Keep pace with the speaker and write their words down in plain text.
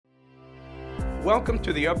Welcome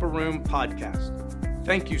to the Upper Room Podcast.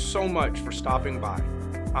 Thank you so much for stopping by.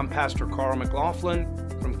 I'm Pastor McLaughlin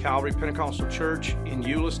from Calvary Pentecostal Church in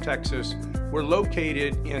Euless, Texas. We're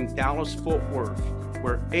located in Dallas-Fort Worth,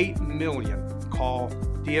 where 8 million call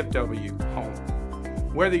DFW home.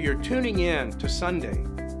 Whether you're tuning in to Sunday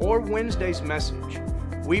or Wednesday's message,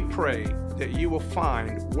 we pray that you will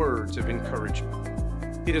find words of encouragement.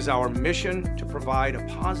 It is our mission to provide a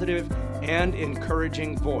positive and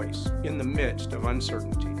encouraging voice in the midst of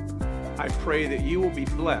uncertainty. I pray that you will be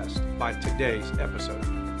blessed by today's episode.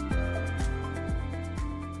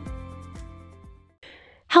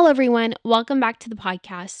 Hello, everyone. Welcome back to the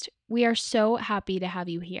podcast. We are so happy to have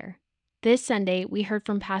you here. This Sunday, we heard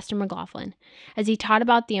from Pastor McLaughlin as he taught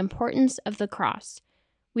about the importance of the cross.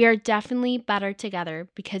 We are definitely better together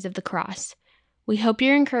because of the cross. We hope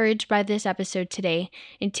you're encouraged by this episode today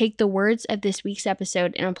and take the words of this week's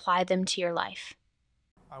episode and apply them to your life.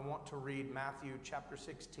 I want to read Matthew chapter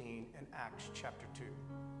 16 and Acts chapter 2.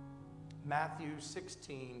 Matthew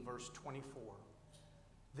 16, verse 24.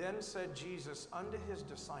 Then said Jesus unto his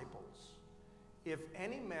disciples, If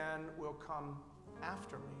any man will come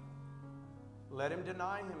after me, let him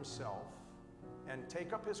deny himself and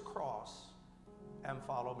take up his cross and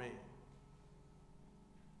follow me.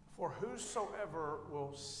 For whosoever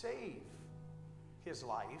will save his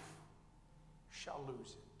life shall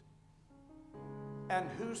lose it. And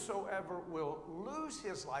whosoever will lose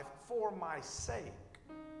his life for my sake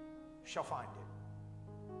shall find it.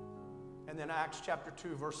 And then Acts chapter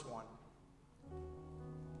 2, verse 1.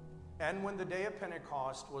 And when the day of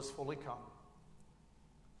Pentecost was fully come,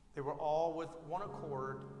 they were all with one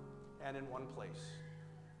accord and in one place.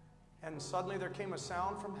 And suddenly there came a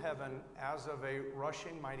sound from heaven as of a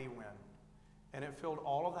rushing mighty wind, and it filled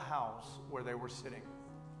all of the house where they were sitting.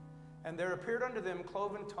 And there appeared unto them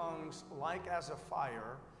cloven tongues like as of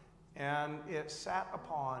fire, and it sat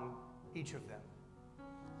upon each of them.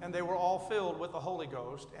 And they were all filled with the Holy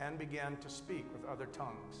Ghost, and began to speak with other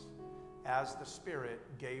tongues, as the Spirit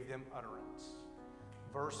gave them utterance.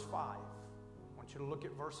 Verse 5. I want you to look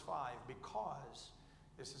at verse 5, because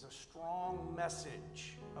this is a strong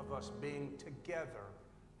message of us being together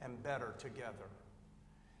and better together.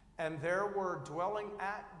 And there were dwelling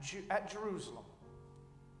at Jerusalem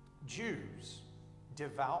Jews,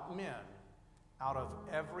 devout men, out of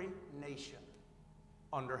every nation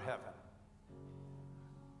under heaven.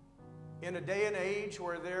 In a day and age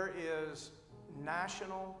where there is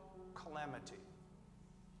national calamity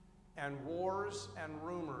and wars and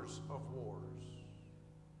rumors of wars,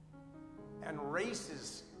 and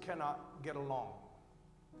races cannot get along,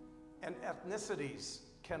 and ethnicities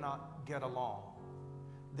cannot get along,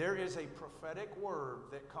 there is a prophetic word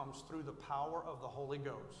that comes through the power of the Holy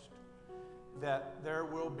Ghost that there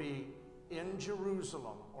will be in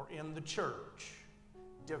Jerusalem or in the church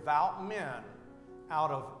devout men out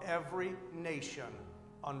of every nation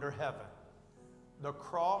under heaven. The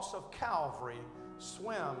cross of Calvary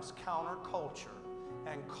swims counterculture,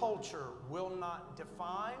 and culture will not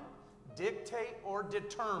define, dictate, or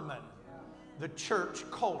determine the church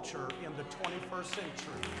culture in the 21st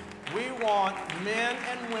century. We want men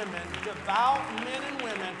and women, devout men and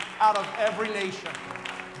women out of every nation.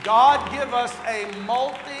 God give us a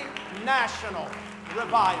multinational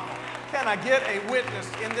revival. Can I get a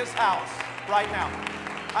witness in this house right now?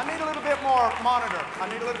 I need a little bit more monitor.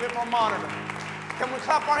 Can we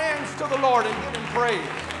clap our hands to the Lord and give him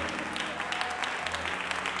praise?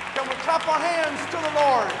 Can we clap our hands to the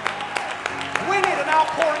Lord? We need an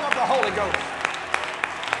outpouring of the Holy Ghost.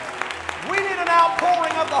 We need an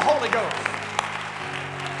outpouring of the Holy Ghost.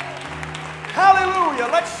 Hallelujah.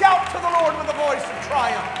 Let's shout to the Lord with a voice of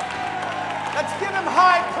triumph. Let's give him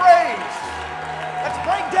high praise. Let's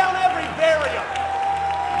break down every barrier.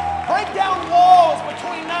 Break down walls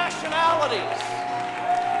between nationalities.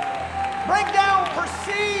 Break down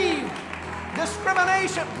perceived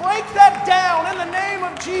discrimination. Break that down in the name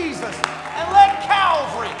of Jesus. And let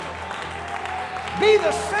Calvary be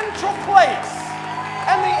the central place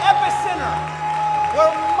and the epicenter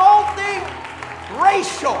where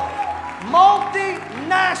multi-racial,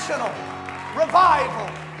 multinational revival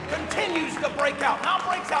continues to break out. Now it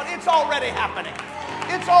breaks out. It's already happening.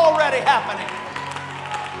 It's already happening.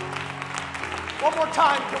 One more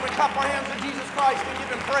time, can we clap our hands to Jesus Christ and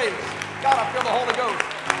give him praise? God, I feel the Holy Ghost.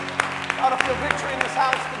 God, I feel victory in this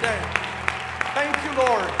house today. Thank you,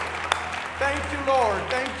 Lord. Thank you, Lord.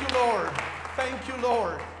 Thank you, Lord. Thank you,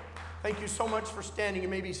 Lord. Thank you so much for standing. You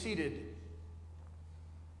may be seated.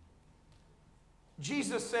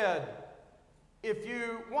 Jesus said, if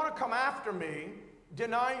you want to come after me,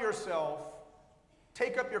 deny yourself,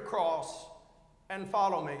 take up your cross, and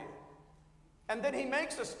follow me. And then he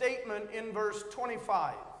makes a statement in verse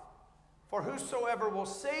 25. For whosoever will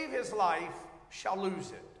save his life shall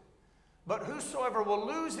lose it. But whosoever will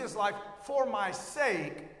lose his life for my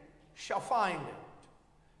sake shall find it.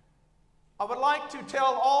 I would like to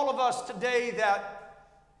tell all of us today that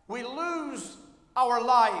we lose our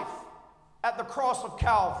life at the cross of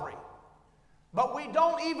Calvary. But we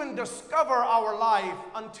don't even discover our life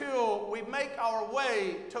until we make our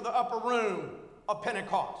way to the upper room of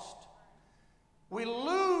Pentecost. We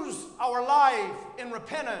lose our life in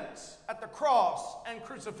repentance at the cross and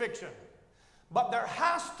crucifixion. But there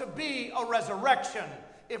has to be a resurrection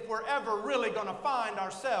if we're ever really going to find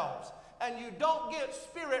ourselves. And you don't get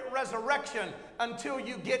spirit resurrection until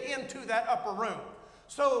you get into that upper room.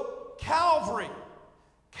 So Calvary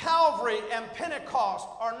and Pentecost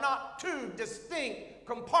are not two distinct,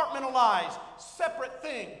 compartmentalized, separate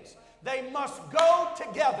things. They must go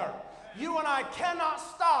together. You and I cannot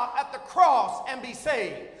stop at the cross and be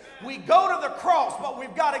saved. We go to the cross, but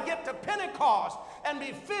we've got to get to Pentecost and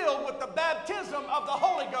be filled with the baptism of the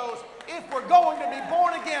Holy Ghost if we're going to be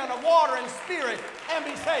born again of water and spirit and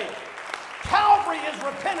be saved. Calvary is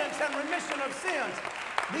repentance and remission of sins.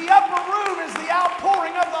 The upper room is the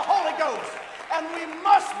outpouring of the Holy Ghost. And we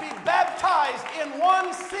must be baptized in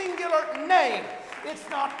one singular name. It's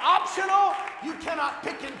not optional. You cannot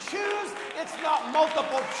pick and choose. It's not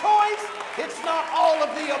multiple choice. It's not all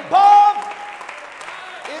of the above.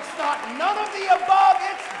 It's not none of the above.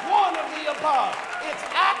 It's one of the above. It's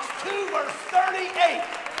Acts 2 verse 38.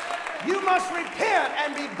 You must repent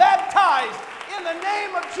and be baptized in the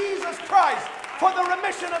name of Jesus Christ for the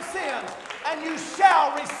remission of sins, and you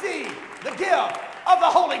shall receive the gift of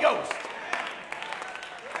the Holy Ghost.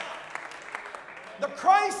 The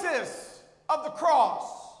crisis of the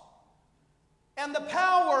cross and the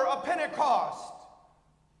power of Pentecost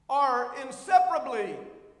are inseparably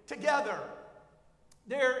together.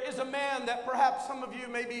 There is a man that perhaps some of you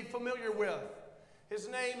may be familiar with. His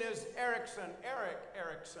name is Erik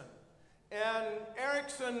Erikson. And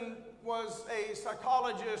Erikson was a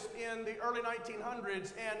psychologist in the early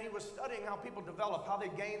 1900s, and he was studying how people develop, how they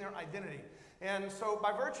gain their identity. And so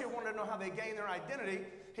by virtue of wanting to know how they gain their identity,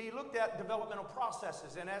 he looked at developmental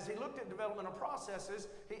processes. And as he looked at developmental processes,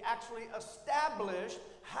 he actually established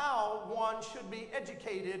how one should be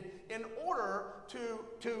educated in order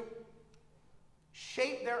to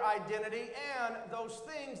shape their identity and those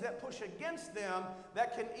things that push against them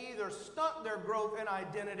that can either stunt their growth in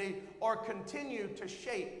identity or continue to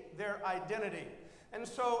shape their identity. And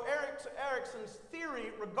so Erikson's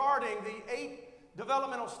theory regarding the 8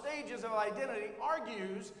 developmental stages of identity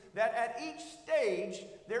argues that at each stage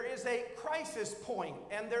there is a crisis point,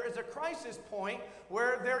 and there is a crisis point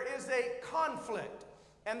where there is a conflict.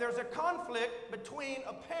 And there's a conflict between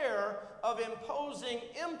a pair of imposing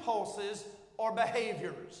impulses or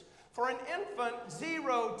behaviors. For an infant,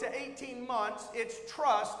 0 to 18 months, it's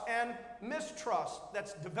trust and mistrust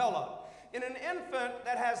that's developed. In an infant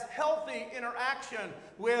that has healthy interaction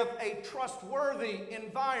with a trustworthy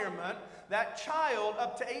environment, that child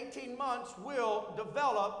up to 18 months will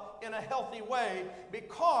develop in a healthy way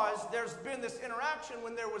because there's been this interaction.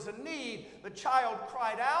 When there was a need, the child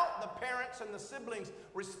cried out, the parents and the siblings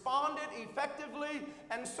responded effectively,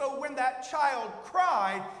 and so when that child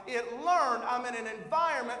cried, it learned, I'm in an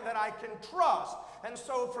environment that I can trust. And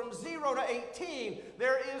so from 0 to 18,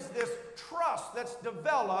 there is this trust that's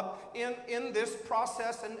developed in this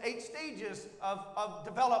process and 8 stages of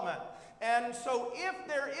development. And so if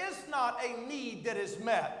there is not a need that is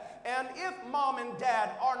met, and if mom and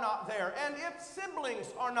dad are not there, and if siblings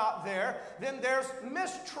are not there, then there's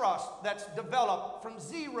mistrust that's developed from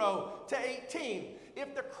 0 to 18.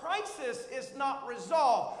 If the crisis is not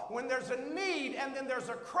resolved, when there's a need and then there's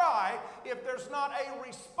a cry, if there's not a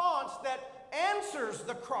response that answers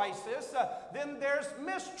the crisis, then there's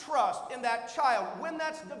mistrust in that child. When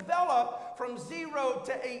that's developed from 0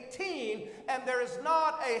 to 18 and there is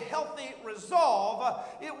not a healthy resolve,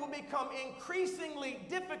 it will become increasingly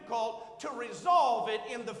difficult to resolve it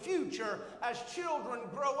in the future as children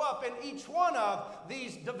grow up in each one of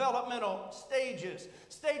these developmental stages.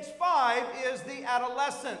 Stage 5 is the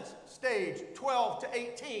adolescence stage, 12 to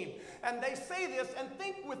 18. And they say this, and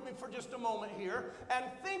think with me for just a moment here, and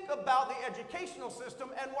think about the educational system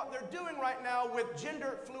and what they're doing right now with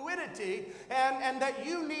gender fluidity, and that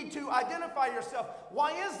you need to identify yourself.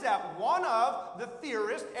 Why is that? One of the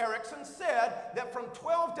theorists, Erikson, said that from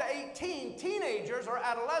 12 to 18, teenagers or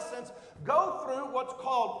adolescents go through what's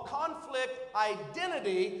called conflict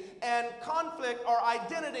identity and conflict or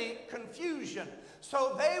identity confusion.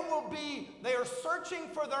 So they are searching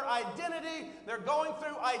for their identity. They're going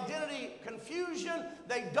through identity confusion.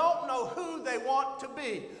 They don't know who they want to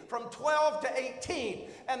be from 12 to 18.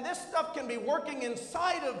 And this stuff can be working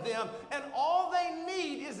inside of them. And all they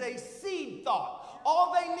need is a seed thought.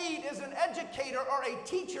 All they need is an educator or a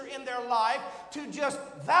teacher in their life to just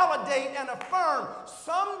validate and affirm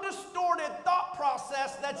some distorted thought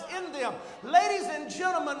process that's in them. Ladies and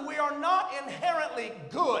gentlemen, we are not inherently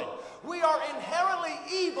good. We are inherently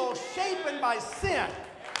evil, shapen by sin.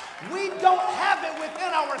 We don't have it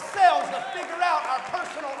within ourselves to figure out our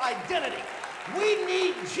personal identity. We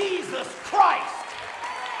need Jesus Christ.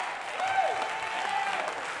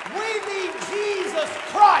 We need Jesus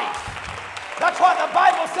Christ. That's why the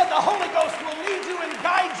Bible said the Holy Ghost will lead you and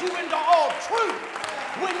guide you into all truth.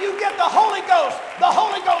 When you get the Holy Ghost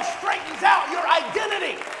straightens out your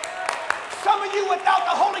identity. Some of you without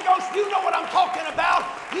the Holy Ghost, you know what I'm talking about.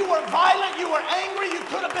 You were violent, you were angry, you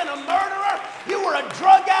could have been a murderer, you were a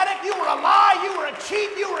drug addict, you were a lie, you were a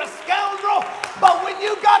cheat, you were a scoundrel. But when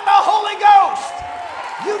you got the Holy Ghost,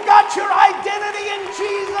 you got your identity in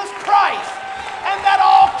Jesus Christ. And that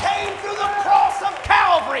all came through the cross of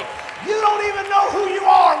Calvary. You don't even know who you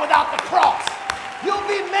are without the cross. You'll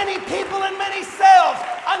be many people and many selves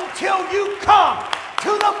until you come to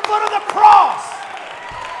the foot of the cross.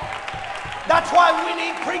 That's why we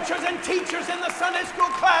need preachers and teachers in the Sunday school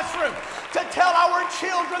classroom to tell our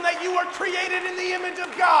children that you are created in the image of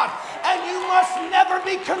God and you must never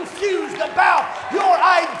be confused about your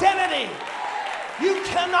identity. You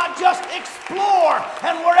cannot just explore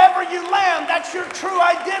and wherever you land, that's your true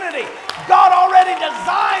identity. God already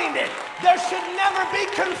designed it. There should never be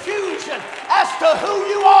confusion as to who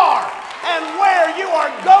you are and where you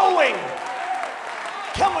are going.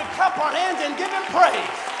 Can we clap our hands and give Him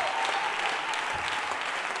praise?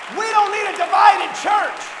 We don't need a divided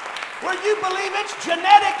church where you believe it's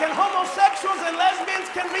genetic and homosexuals and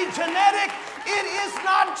lesbians can be genetic. It is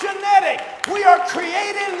not genetic. We are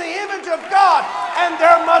created in the image of God, and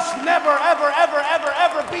there must never, ever, ever, ever,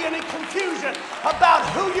 ever be any confusion about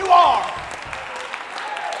who you are.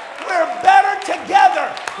 We're better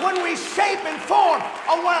together when we shape and form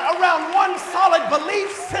around one solid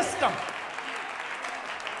belief system.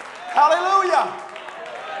 Hallelujah.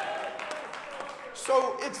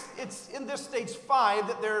 So it's in this stage 5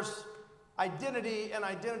 that there's identity and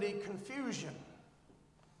identity confusion.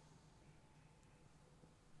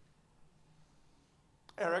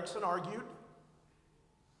 Erickson argued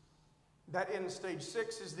that in stage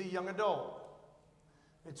 6 is the young adult.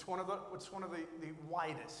 It's one of the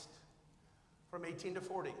widest, from 18 to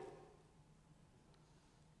 40.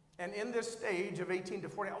 And in this stage of 18 to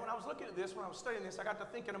 40, when I was looking at this, when I was studying this, I got to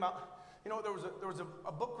thinking about, there was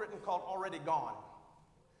a book written called Already Gone.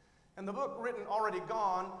 And the book written Already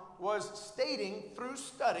Gone was stating through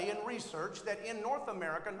study and research that in North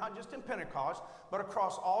America, not just in Pentecost, but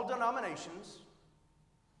across all denominations,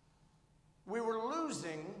 we were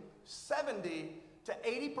losing 70 to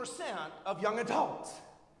 80% of young adults.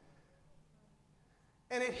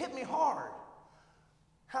 And it hit me hard.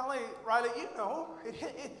 Hallie, Riley,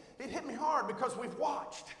 it hit me hard because we've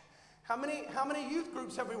watched. How many youth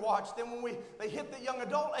groups have we watched? Then when they hit the young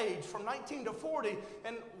adult age from 19 to 40,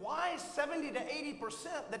 and why 70 to 80%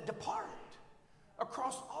 that depart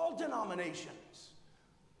across all denominations?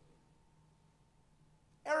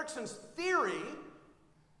 Erickson's theory,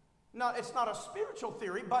 it's not a spiritual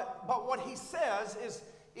theory, but what he says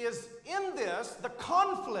is in this, the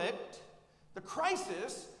conflict, the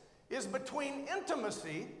crisis, is between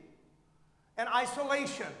intimacy and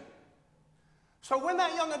isolation. So when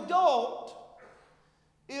that young adult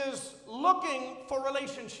is looking for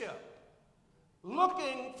relationship,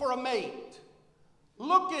 looking for a mate,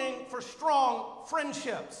 looking for strong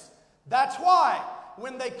friendships, that's why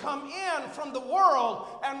when they come in from the world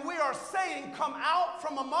and we are saying, come out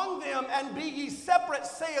from among them and be ye separate,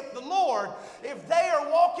 saith the Lord, if they are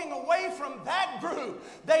walking away from that group,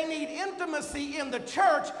 they need intimacy in the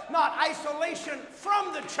church, not isolation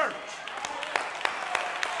from the church.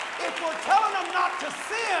 If we're telling them not to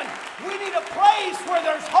sin, we need a place where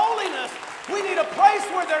there's holiness. We need a place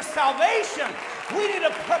where there's salvation. We need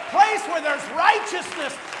a place where there's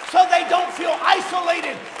righteousness so they don't feel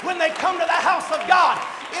isolated when they come to the house of God.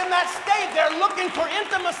 In that state, they're looking for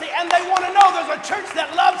intimacy and they want to know there's a church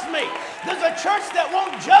that loves me. There's a church that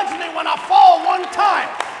won't judge me when I fall one time.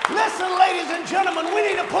 Listen, ladies and gentlemen, we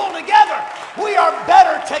need to pull together. We are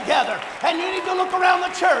better together. And you need to look around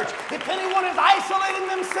the church. If anyone is isolating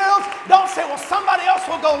themselves, don't say, well, somebody else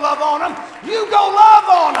will go love on them. You go love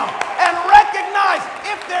on them. And recognize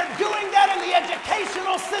if they're doing that in the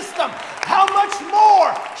educational system, how much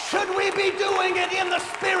more should we be doing it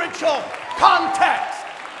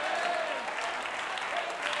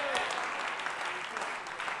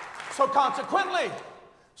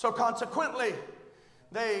So consequently,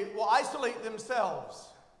 they will isolate themselves.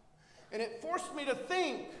 And it forced me to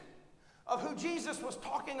think of who Jesus was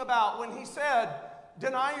talking about when he said,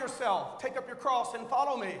 deny yourself, take up your cross and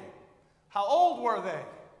follow me. How old were they?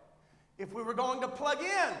 If we were going to plug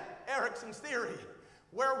in Erickson's theory,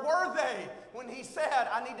 where were they when he said,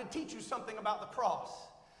 I need to teach you something about the cross?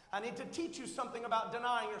 I need to teach you something about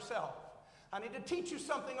denying yourself. I need to teach you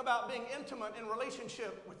something about being intimate in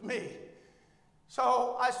relationship with me.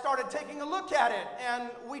 So I started taking a look at it, and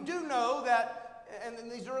we do know that,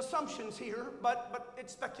 and these are assumptions here, but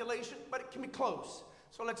it's speculation, but it can be close.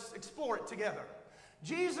 So let's explore it together.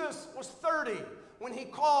 Jesus was 30 when he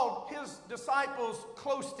called his disciples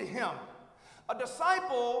close to him. A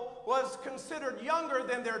disciple was considered younger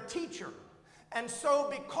than their teacher. And so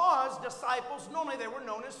because disciples, normally they were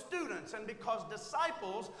known as students, and because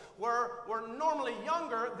disciples were normally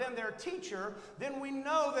younger than their teacher, then we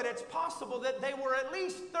know that it's possible that they were at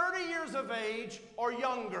least 30 years of age or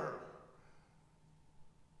younger.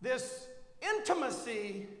 This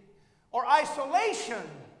intimacy or isolation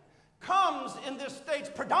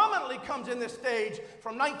predominantly comes in this stage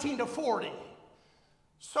from 19 to 40.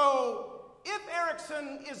 So if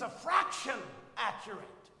Erickson is a fraction accurate,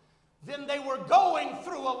 then they were going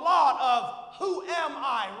through a lot of who am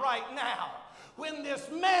I right now? When this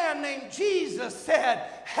man named Jesus said,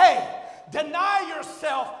 hey, deny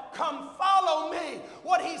yourself, come follow me.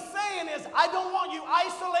 What he's saying is, I don't want you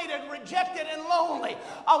isolated, rejected, and lonely.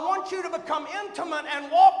 I want you to become intimate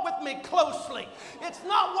and walk with me closely. It's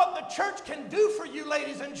not what the church can do for you,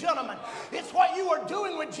 ladies and gentlemen. It's what you are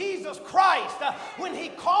doing with Jesus Christ. When he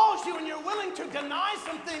calls you and you're willing to deny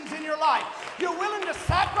some things in your life, you're willing to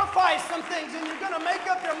sacrifice some things, and you're going to make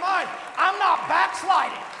up your mind, I'm not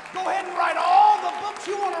backsliding. Go ahead and write all the books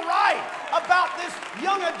you want to write about this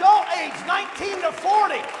young adult age, 19 to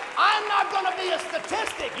 40. I'm not going to be a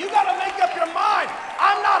statistic. You got to make up your mind.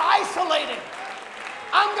 I'm not isolated.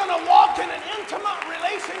 I'm going to walk in an intimate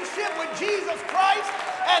relationship with Jesus Christ,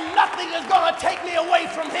 and nothing is going to take me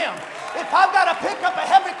away from him. If I've got to pick up a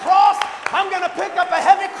heavy cross, I'm going to pick up a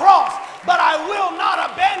heavy cross, but I will not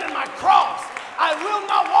abandon my cross. I will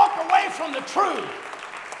not walk away from the truth.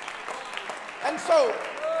 And so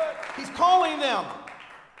he's calling them.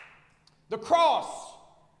 The cross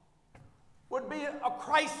would be a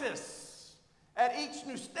crisis. At each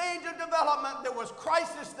new stage of development, there was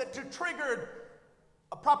crisis that triggered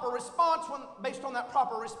a proper response. Based on that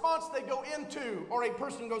proper response, they go into, or a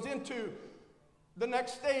person goes into, the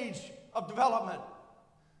next stage of development.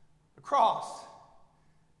 The cross.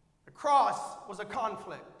 The cross was a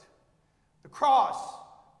conflict. The cross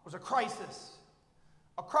was a crisis.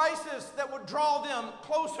 A crisis that would draw them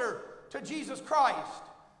closer to Jesus Christ.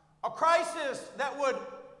 A crisis that would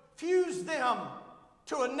fuse them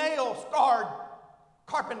to a nail-scarred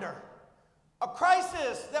carpenter. A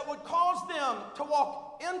crisis that would cause them to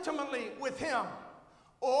walk intimately with him.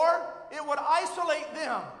 Or it would isolate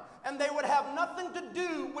them, and they would have nothing to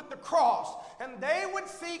do with the cross, and they would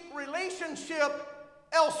seek relationship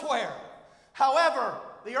elsewhere. However,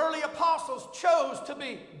 the early apostles chose to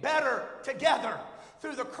be better together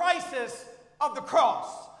through the crisis of the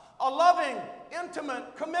cross. A loving,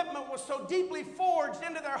 intimate commitment was so deeply forged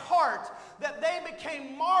into their hearts that they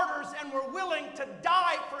became martyrs and were willing to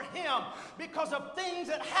die for him because of things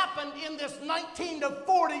that happened in this 19 to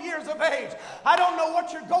 40 years of age. I don't know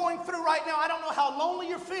what you're going through right now. I don't know how lonely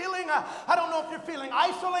you're feeling. I don't know if you're feeling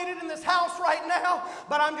isolated in this house right now,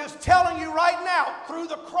 but I'm just telling you right now, through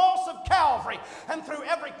the cross of Calvary and through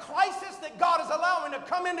every crisis that God is allowing to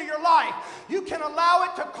come into your life, you can allow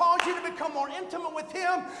it to cause you to become more intimate with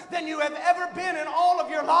him than you have ever been in all of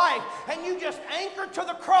your life. And you just anchor to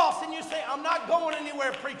the cross and you say, I'm not going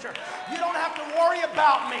anywhere, preacher. You don't have to worry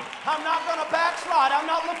about me. I'm not going to backslide. I'm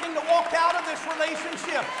not looking to walk out of this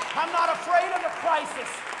relationship. I'm not afraid of the crisis.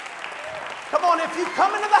 Come on, if you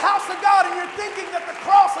come into the house of God and you're thinking that the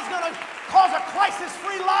cross is going to cause a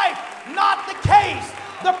crisis-free life, not the case.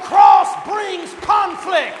 The cross brings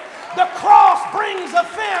conflict. The cross brings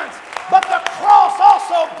offense. But the cross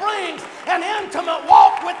also brings an intimate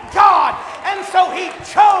walk with God. And so he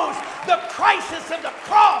chose the crisis of the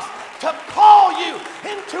cross to call you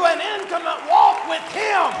into an intimate walk with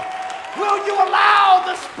him. Will you allow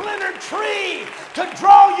the splintered tree to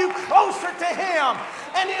draw you closer to him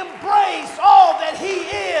and embrace all that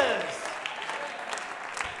he is?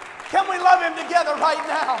 Can we love him together right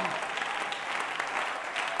now?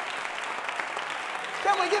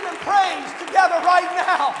 Can we give him praise together right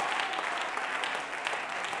now?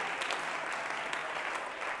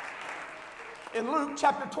 In Luke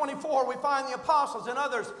chapter 24, we find the apostles and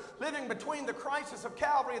others living between the crisis of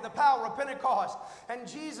Calvary and the power of Pentecost. And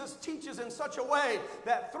Jesus teaches in such a way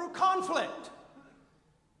that through conflict,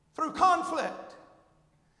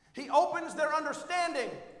 he opens their understanding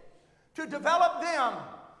to develop them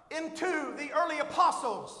into the early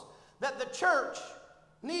apostles that the church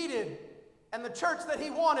needed and the church that he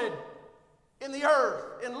wanted in the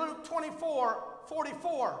earth. In Luke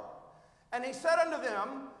 24:44, and he said unto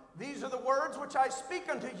them, these are the words which I speak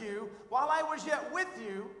unto you while I was yet with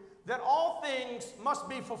you, that all things must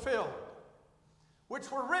be fulfilled,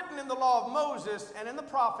 which were written in the law of Moses and in the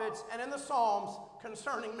prophets and in the Psalms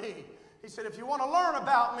concerning me. He said, if you want to learn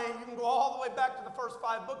about me, you can go all the way back to the first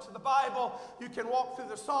 5 books of the Bible. You can walk through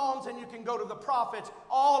the Psalms and you can go to the prophets.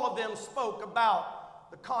 All of them spoke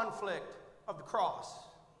about the conflict of the cross.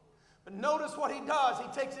 But notice what he does.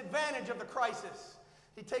 He takes advantage of the crisis.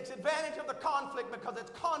 He takes advantage of the conflict because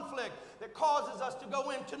it's conflict that causes us to go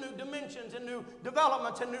into new dimensions and new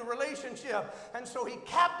developments and new relationship. And so he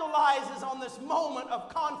capitalizes on this moment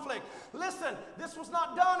of conflict. Listen, this was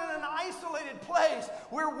not done in an isolated place.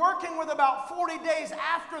 We're working with about 40 days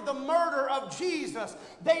after the murder of Jesus.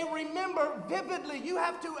 They remember vividly. You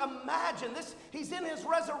have to imagine this. He's in his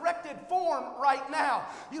resurrected form right now.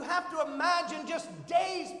 You have to imagine just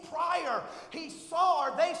days prior, they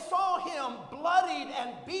saw him bloodied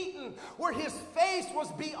and beaten, where his face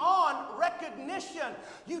was beyond recognition.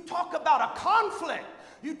 You talk about a conflict.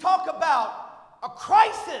 You talk about a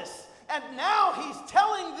crisis. And now he's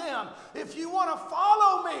telling them, if you want to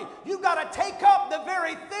follow me, you've got to take up the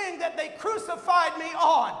very thing that they crucified me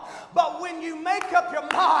on. But when you make up your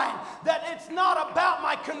mind that it's not about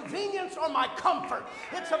my convenience or my comfort,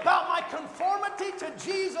 it's about my conformity to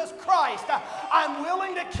Jesus Christ, I'm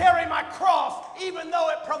willing to carry my cross even though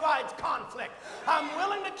it provides conflict. I'm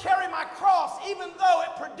willing to carry my cross even though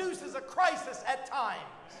it produces a crisis at times.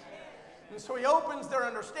 And so he opens their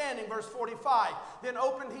understanding, verse 45. Then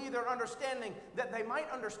opened he their understanding that they might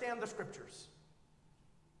understand the scriptures.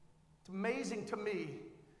 It's amazing to me,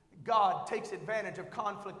 God takes advantage of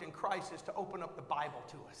conflict and crisis to open up the Bible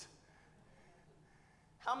to us.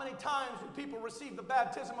 How many times do people receive the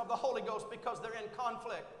baptism of the Holy Ghost because they're in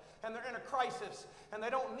conflict and they're in a crisis and they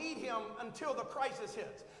don't need him until the crisis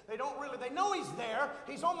hits? They know he's there,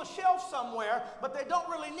 he's on the shelf somewhere, but they don't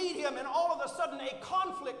really need him, and all of a sudden a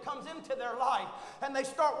conflict comes into their life and they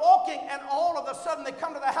start walking, and all of a sudden they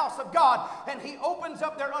come to the house of God and he opens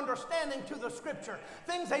up their understanding to the scripture.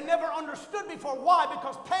 Things they never understood before. Why?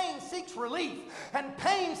 Because pain seeks relief, and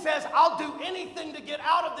pain says, I'll do anything to get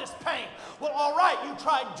out of this pain. Well, all right, you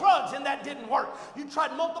tried drugs and that didn't work. You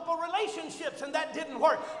tried multiple relationships and that didn't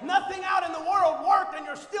work. Nothing out in the world worked and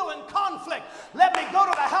you're still in conflict. Let me go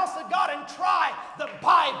to the house of God and try the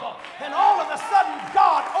Bible. And all of a sudden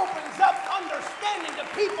God opens up understanding to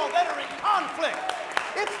people that are in conflict.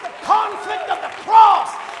 It's the conflict of the cross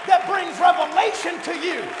that brings revelation to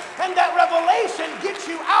you, and that revelation gets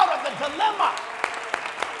you out of the dilemma.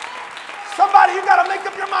 Somebody, you got to make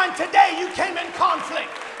up your mind. Today you came in conflict.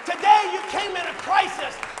 Today you came in a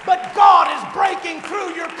crisis, but God is breaking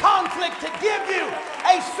through your conflict to give you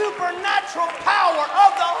a supernatural power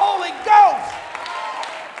of the Holy Ghost.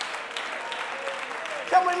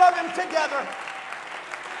 Can we love him together?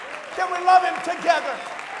 Can we love him together?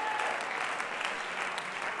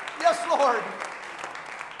 Yes, Lord.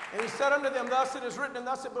 And he said unto them, thus it is written, and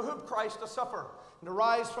thus it behooved Christ to suffer and to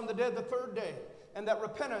rise from the dead the third day, and that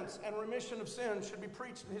repentance and remission of sins should be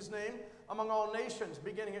preached in his name among all nations,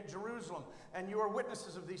 beginning at Jerusalem. And you are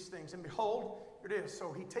witnesses of these things. And behold, here it is.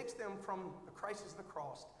 So he takes them from the crisis of the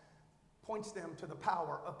cross, points them to the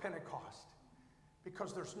power of Pentecost,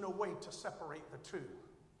 because there's no way to separate the two.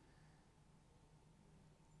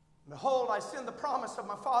 Behold, I send the promise of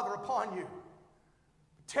my Father upon you.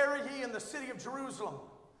 Tarry ye in the city of Jerusalem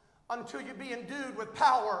until you be endued with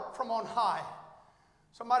power from on high.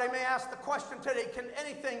 Somebody may ask the question today, can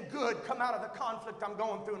anything good come out of the conflict I'm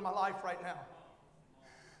going through in my life right now?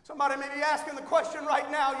 Somebody may be asking the question right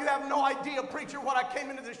now, you have no idea, preacher, what I came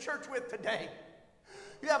into this church with today.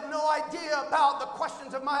 You have no idea about the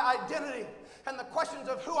questions of my identity and the questions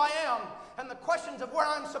of who I am and the questions of where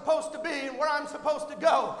I'm supposed to be and where I'm supposed to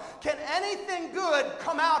go. Can anything good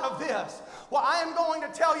come out of this? Well, I am going to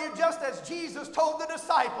tell you, just as Jesus told the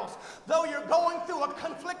disciples, though you're going through a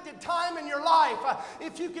conflicted time in your life,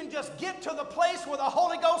 if you can just get to the place where the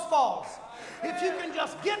Holy Ghost falls, if you can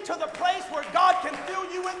just get to the place where God can fill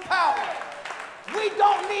you with power. We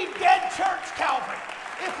don't need dead church, Calvary.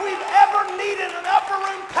 If we've ever needed an upper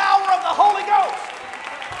room power of the Holy Ghost,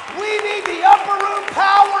 we need the upper room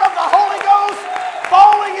power of the Holy Ghost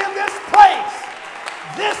falling in this place.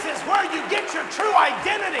 This is where you get your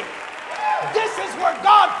identity. This is where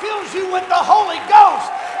God fills you with the Holy Ghost,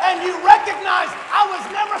 and you recognize, I was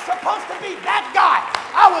never supposed to be that guy.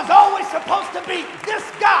 I was always supposed to be this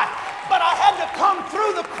guy, but I had to come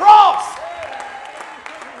through the cross.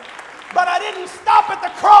 But I didn't stop at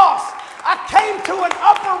the cross. I came to an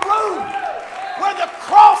upper room where the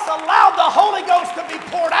cross allowed the Holy Ghost to be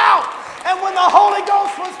poured out. And when the Holy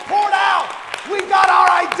Ghost was poured out, we got our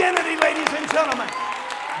identity, ladies and gentlemen.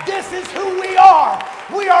 This is who we are.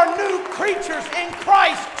 We are new creatures in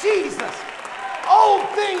Christ Jesus. Old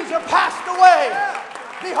things are passed away.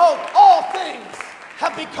 Behold, all things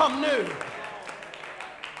have become new.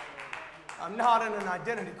 I'm not in an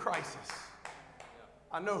identity crisis.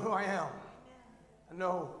 I know who I am. I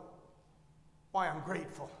know why I'm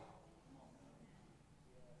grateful.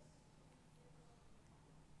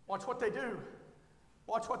 Watch what they do.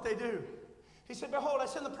 Watch what they do. He said, behold, I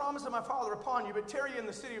send the promise of my Father upon you, but tarry in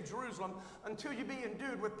the city of Jerusalem until you be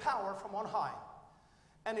endued with power from on high.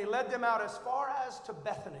 And he led them out as far as to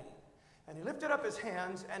Bethany. And he lifted up his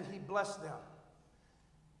hands and he blessed them.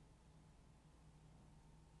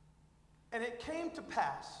 And it came to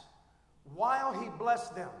pass, while he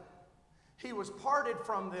blessed them, he was parted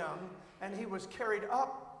from them and he was carried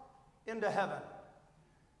up into heaven.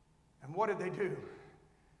 And what did they do?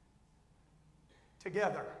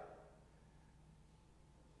 Together,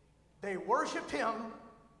 they worshiped him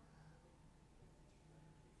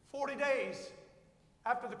 40 days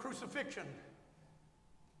after the crucifixion.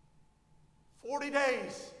 40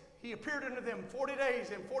 days he appeared unto them, 40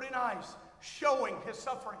 days and 40 nights, showing his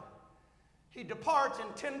suffering. He departs,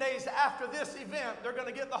 and 10 days after this event, they're going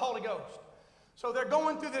to get the Holy Ghost. So they're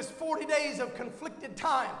going through this 40 days of conflicted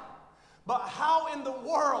time. But how in the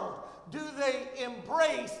world do they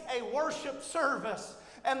embrace a worship service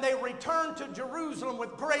and they return to Jerusalem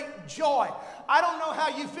with great joy? I don't know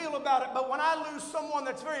how you feel about it, but when I lose someone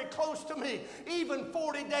that's very close to me, even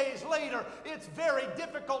 40 days later, it's very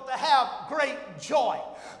difficult to have great joy.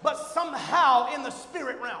 But somehow in the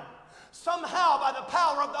spirit realm, somehow by the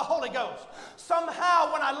power of the Holy Ghost,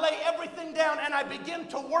 somehow when I lay everything down and I begin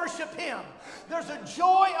to worship him, there's a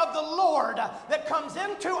joy of the Lord that comes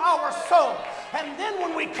into our soul. And then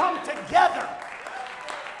when we come together,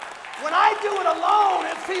 when I do it alone,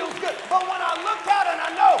 it feels good. But when I look at it and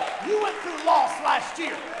I know, you went through loss last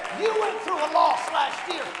year. You went through a loss last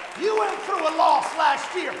year. You went through a loss last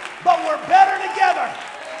year. But we're better together.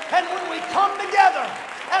 And when we come together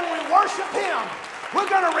and we worship him, we're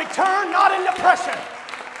going to return not in depression.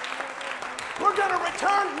 We're going to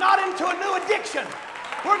return not into a new addiction.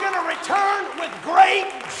 We're going to return with great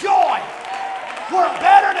joy. We're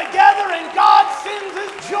better together and God sends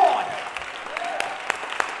his joy.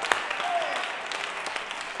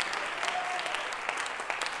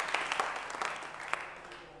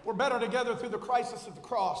 We're better together through the crisis of the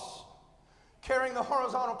cross, carrying the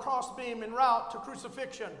horizontal crossbeam en route to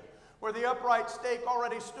crucifixion, where the upright stake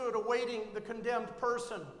already stood awaiting the condemned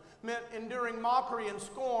person, meant enduring mockery and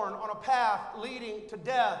scorn on a path leading to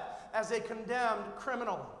death as a condemned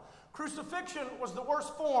criminal. Crucifixion was the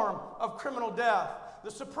worst form of criminal death,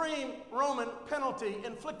 the supreme Roman penalty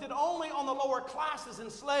inflicted only on the lower classes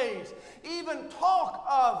and slaves. Even talk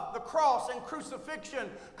of the cross and crucifixion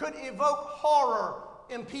could evoke horror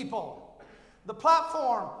in people. The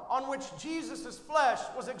platform on which Jesus' flesh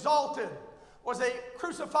was exalted was a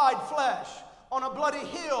crucified flesh on a bloody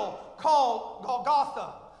hill called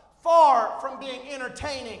Golgotha, far from being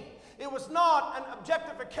entertaining. It was not an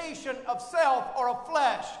objectification of self or of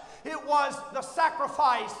flesh. It was the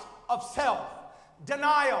sacrifice of self.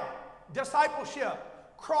 Denial, discipleship,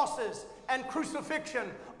 crosses, and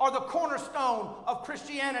crucifixion are the cornerstone of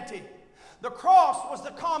Christianity. The cross was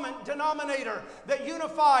the common denominator that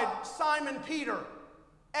unified Simon Peter,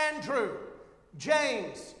 Andrew,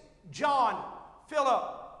 James, John,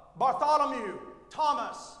 Philip, Bartholomew,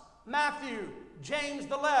 Thomas, Matthew, James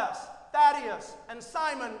the Less, Thaddeus, and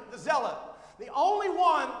Simon the Zealot. The only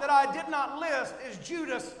one that I did not list is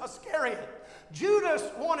Judas Iscariot. Judas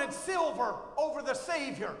wanted silver over the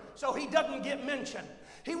Savior, so he doesn't get mentioned.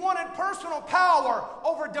 He wanted personal power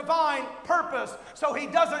over divine purpose, so he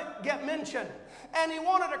doesn't get mentioned. And he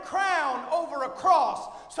wanted a crown over a cross,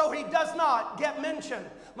 so he does not get mentioned.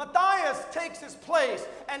 Matthias takes his place,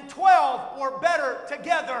 and 12 were better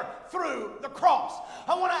together through the cross.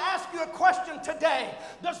 I want to ask you a question today.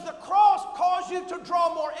 Does the cross cause you to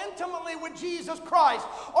draw more intimately with Jesus Christ?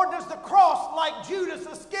 Or does the cross, like Judas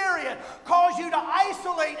Iscariot, cause you to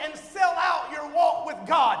isolate and sell out your walk with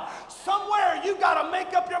God? Somewhere you you got to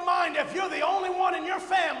make up your mind, if you're the only one in your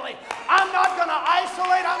family, I'm not going to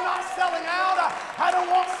isolate. I'm not selling out. I don't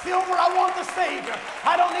want silver. I want the Savior.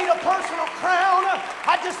 I don't need a personal crown.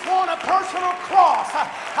 I just want a personal cross.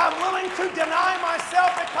 I'm willing to deny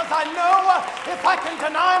myself because I know if I can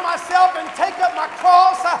deny myself and take up my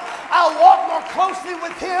cross, I'll walk more closely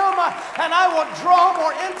with Him and I will draw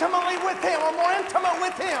more intimately with Him, or more intimate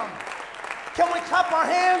with Him. Can we clap our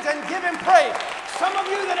hands and give Him praise? Some of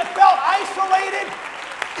you that have felt isolated,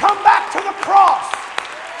 come back to the cross.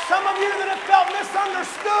 Some of you that have felt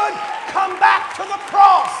misunderstood, come back to the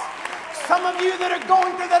cross. Some of you that are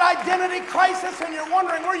going through that identity crisis and you're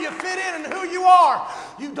wondering where you fit in and who you are,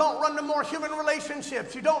 you don't run to more human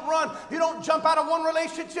relationships. You don't jump out of one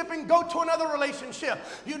relationship and go to another relationship.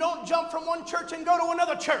 You don't jump from one church and go to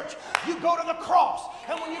another church. You go to the cross.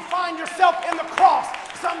 And when you find yourself in the cross,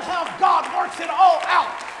 somehow God works it all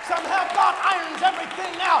out. Somehow God irons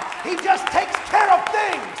everything out. He just takes care of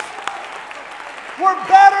things. We're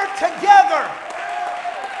better together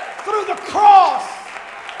through the cross.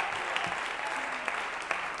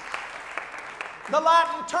 The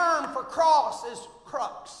Latin term for cross is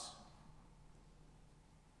crux.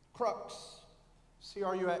 Crux.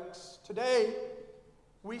 C-R-U-X. Today,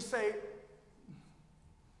 we say,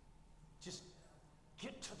 just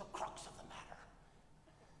get to the crux of the matter.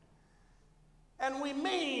 And we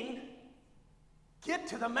mean, get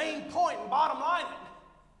to the main point and bottom line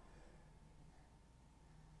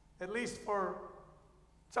it. At least for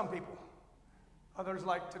some people. Others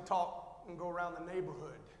like to talk and go around the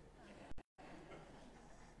neighborhood.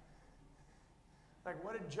 Like,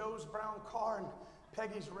 what did Joe's brown car and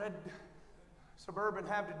Peggy's red Suburban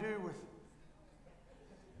have to do with...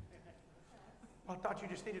 Well, I thought you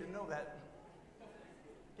just needed to know that.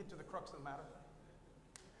 Get to the crux of the matter.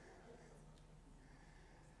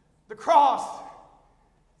 The cross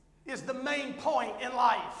is the main point in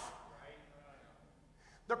life.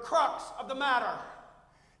 The crux of the matter.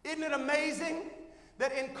 Isn't it amazing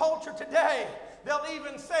that in culture today, they'll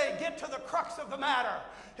even say, get to the crux of the matter.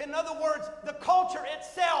 In other words, the culture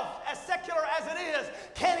itself, as secular as it is,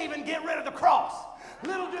 can't even get rid of the cross.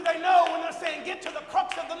 Little do they know when they're saying, get to the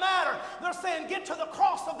crux of the matter, they're saying, get to the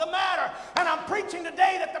cross of the matter. And I'm preaching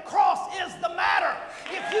today that the cross is the matter.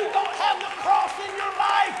 If you don't have the cross in your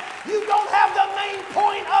life, you don't have the main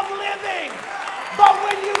point of living. But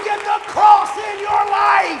when you get the cross in your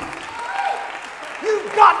life, you've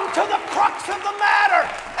gotten to the crux of the matter,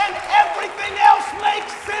 and everything else makes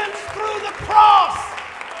sense through the cross.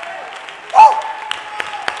 Woo!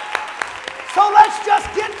 So let's just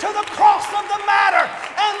get to the cross of the matter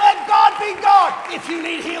and let God be God. If you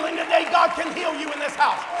need healing today, God can heal you in this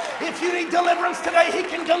house. If you need deliverance today, He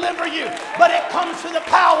can deliver you. But it comes to the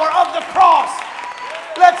power of the cross.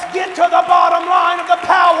 Let's get to the bottom line of the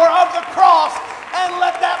power of the cross and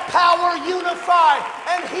let that power unify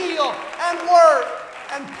and heal and work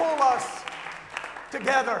and pull us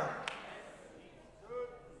together.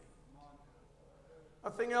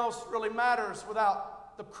 Nothing else really matters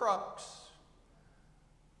without the crux.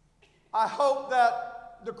 I hope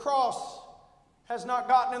that the cross has not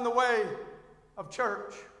gotten in the way of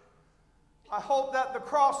church. I hope that the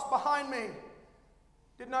cross behind me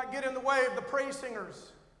did not get in the way of the praise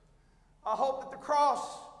singers. I hope that the cross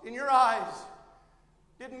in your eyes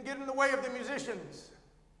didn't get in the way of the musicians.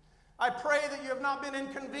 I pray that you have not been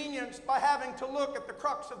inconvenienced by having to look at the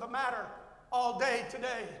crux of the matter all day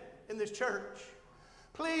today in this church.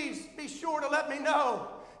 Please be sure to let me know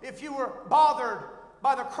if you were bothered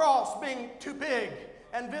by the cross being too big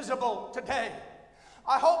and visible today.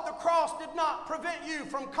 I hope the cross did not prevent you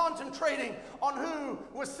from concentrating on who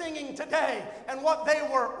was singing today and what they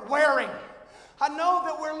were wearing. I know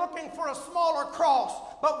that we're looking for a smaller cross,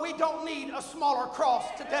 but we don't need a smaller cross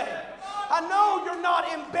today. I know you're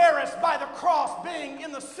not embarrassed by the cross being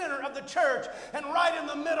in the center of the church and right in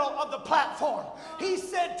the middle of the platform. He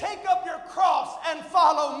said, take up your cross and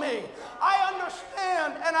follow me. I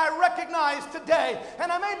understand and I recognize today,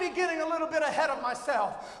 and I may be getting a little bit ahead of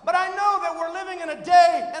myself, but I know that we're living in a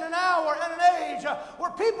day and an hour and an age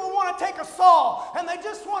where people want to take a saw and they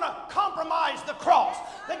just want to compromise the cross.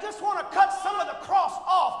 They just want to cut some of the cross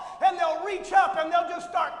off, and they'll reach up and they'll just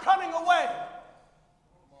start cutting away.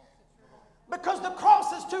 Because the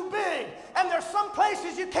cross is too big, and there's some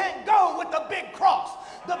places you can't go with the big cross.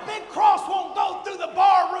 The big cross won't go through the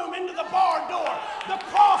bar room into the bar door. The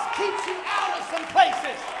cross keeps you out of some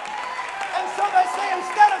places. And so they say,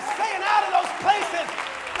 instead of staying out of those places,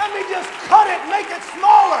 let me just cut it, make it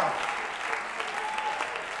smaller.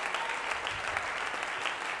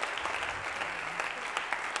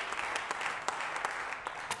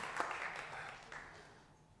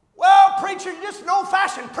 preacher, you're just an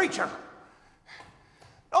old-fashioned preacher.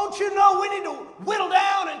 Don't you know we need to whittle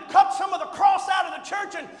down and cut some of the cross out of the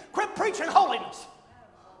church and quit preaching holiness?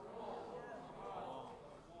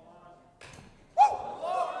 Woo!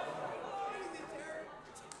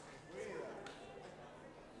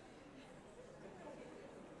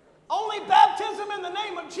 Only baptism in the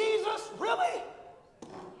name of Jesus? Really?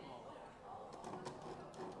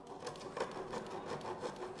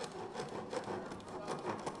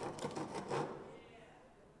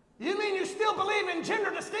 You mean you still believe in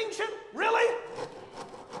gender distinction? Really?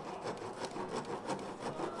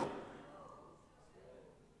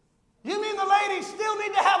 You mean the ladies still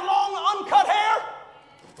need to have long, uncut hair?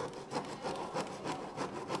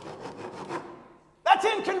 That's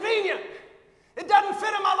inconvenient. It doesn't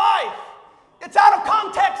fit in my life. It's out of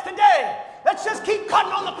context today. Let's just keep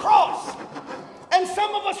cutting on the cross. And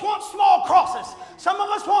some of us want small crosses. Some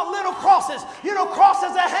of us want little crosses. You know,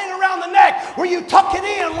 crosses that hang around the neck where you tuck it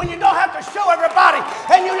in when you don't have to show everybody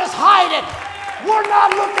and you just hide it. We're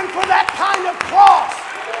not looking for that kind of cross.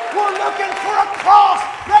 We're looking for a cross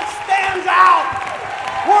that stands out.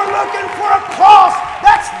 We're looking for a cross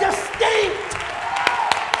that's distinct.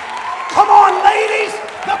 Come on, ladies.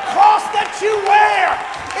 The cross that you wear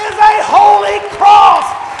is a holy cross.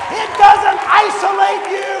 It doesn't isolate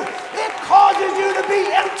you. It causes you to be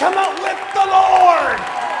intimate with the Lord.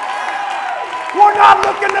 We're not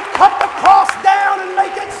looking to cut the cross down and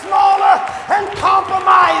make it smaller and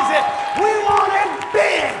compromise it. We want it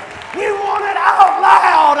big. We want it out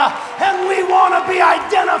loud. And we want to be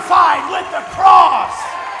identified with the cross.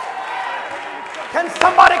 Can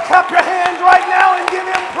somebody clap your hands right now and give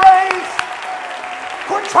him praise?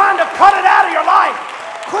 Quit trying to cut it out of your life.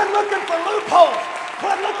 Quit looking for loopholes.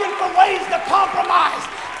 Quit looking for ways to compromise.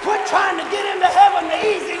 Quit trying to get into heaven the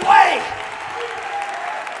easy way.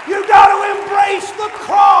 You got to embrace the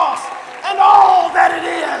cross and all that it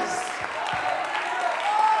is.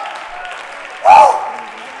 Woo!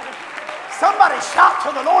 Somebody shout to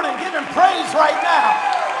the Lord and give him praise right now.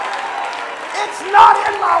 It's not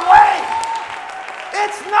in my way.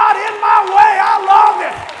 It's not in my way. I love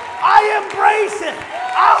it. I embrace it.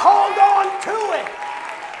 I hold on to it.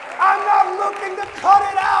 I'm not looking to cut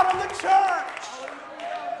it out of the church.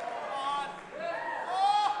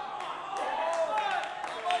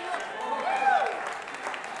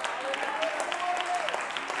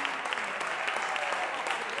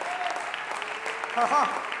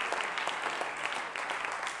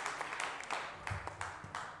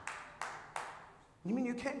 You mean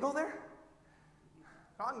you can't go there?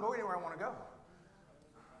 No, I can go anywhere I want to go.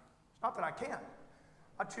 It's not that I can't.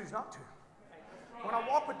 I choose not to. When I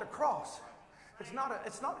walk with the cross, it's not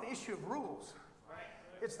an issue of rules.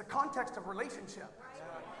 It's the context of relationship.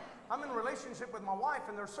 I'm in a relationship with my wife,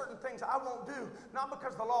 and there are certain things I won't do, not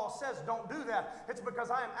because the law says don't do that. It's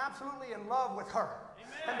because I am absolutely in love with her.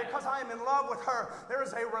 And because I am in love with her, there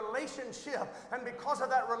is a relationship. And because of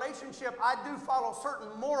that relationship, I do follow certain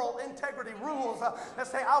moral integrity rules that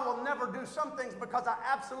say I will never do some things because I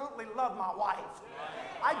absolutely love my wife.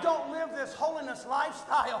 I don't live this holiness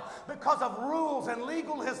lifestyle because of rules and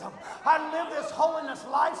legalism. I live this holiness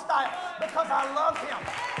lifestyle because I love him.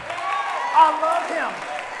 I love him.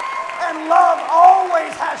 And love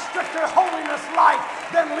always has stricter holiness life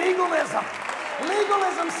than legalism.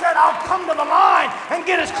 Legalism said, I'll come to the line and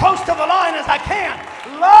get as close to the line as I can.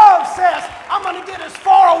 Love says, I'm going to get as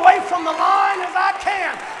far away from the line as I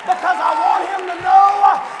can because I want him to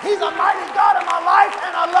know he's a mighty God in my life and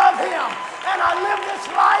I love him. And I live this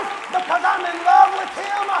life because I'm in love with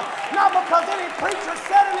him, not because any preacher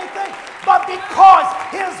said anything, but because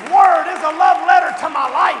his word is a love letter to my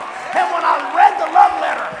life. And when I read the love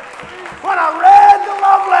letter,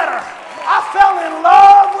 I fell in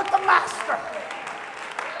love with the Master.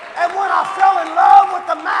 And when I fell in love with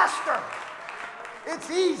the Master, it's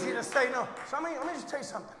easy to say no. Some of you, let me just tell you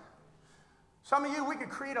something. Some of you, we could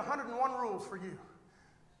create 101 rules for you,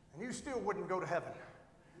 and you still wouldn't go to heaven.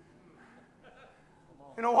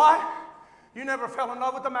 You know why? You never fell in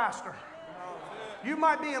love with the Master. You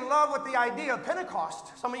might be in love with the idea of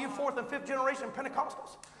Pentecost. Some of you 4th and 5th generation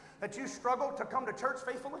Pentecostals, that you struggle to come to church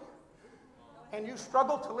faithfully, and you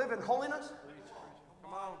struggle to live in holiness,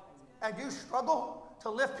 and you struggle to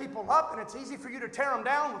lift people up, and it's easy for you to tear them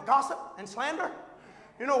down with gossip and slander.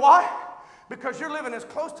 You know why? Because you're living as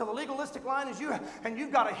close to the legalistic line as you, and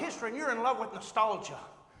you've got a history, and you're in love with nostalgia.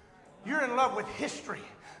 You're in love with history.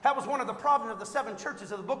 That was one of the problems of the 7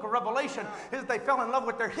 churches of the book of Revelation, is they fell in love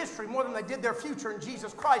with their history more than they did their future in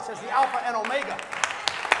Jesus Christ as the Alpha and Omega.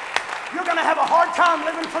 You're going to have a hard time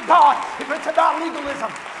living for God if it's about legalism.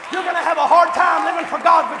 You're going to have a hard time living for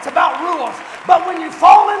God if it's about rules. But when you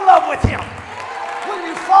fall in love with Him, when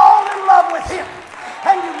you fall in love with Him,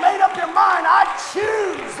 and you made up your mind, I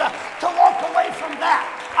choose to walk away from that.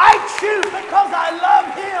 I choose because I love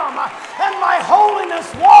Him, and my holiness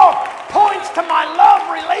walk points to my love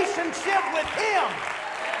relationship with Him.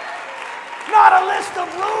 Not a list of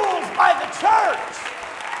rules by the church.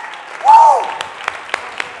 Woo!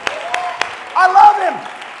 I love Him.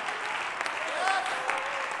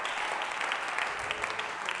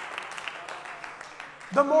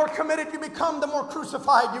 The more committed you become, the more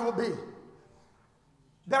crucified you will be.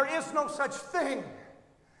 There is no such thing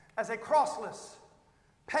as a crossless,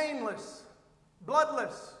 painless,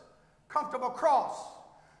 bloodless, comfortable cross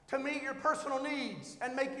to meet your personal needs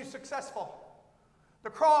and make you successful. The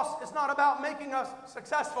cross is not about making us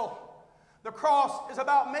successful. The cross is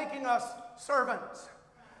about making us servants.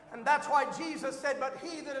 And that's why Jesus said, but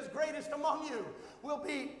he that is greatest among you will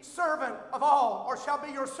be servant of all, or shall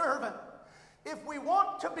be your servant. If we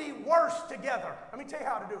want to be worse together, let me tell you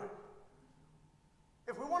how to do it.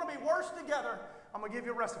 If we want to be worse together, I'm going to give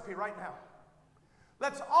you a recipe right now.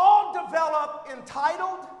 Let's all develop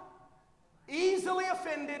entitled, easily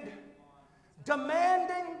offended,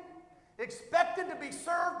 demanding, expected to be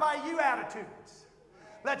served by you attitudes.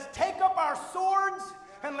 Let's take up our swords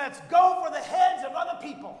and let's go for the heads of other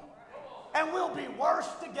people. And we'll be worse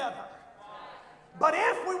together. But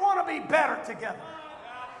if we want to be better together,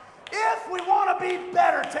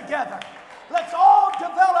 let's all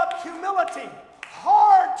develop humility,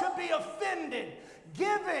 hard to be offended,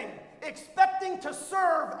 giving, expecting to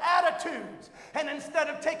serve attitudes. And instead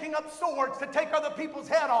of taking up swords to take other people's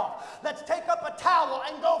head off, let's take up a towel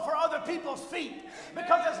and go for other people's feet.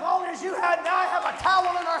 Because as long as you and I have a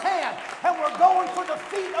towel in our hand and we're going for the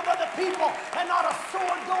feet of other people and not a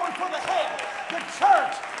sword going for the head, the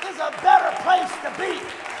church is a better place to be.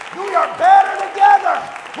 We are better together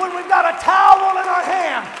when we've got a towel in our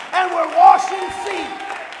hand and we're washing feet.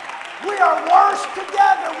 We are worse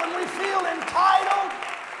together when we feel entitled,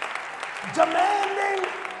 demanding,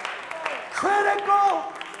 critical,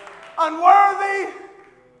 unworthy.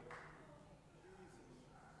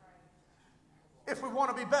 If we want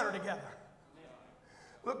to be better together,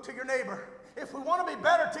 look to your neighbor. If we want to be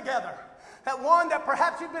better together, that one that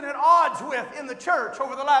perhaps you've been at odds with in the church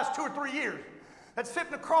over the last 2 or 3 years, that's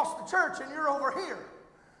sitting across the church and you're over here.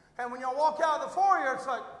 And when y'all walk out of the foyer, it's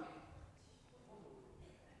like,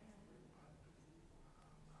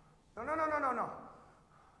 no.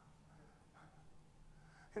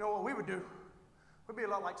 You know what we would do? We'd be a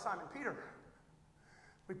lot like Simon Peter.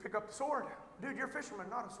 We'd pick up the sword. Dude, you're a fisherman,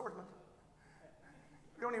 not a swordsman.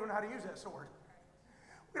 We don't even know how to use that sword.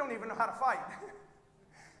 We don't even know how to fight.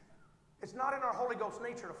 It's not in our Holy Ghost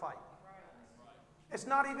nature to fight. It's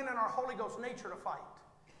not even in our Holy Ghost nature to fight.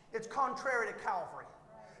 It's contrary to Calvary.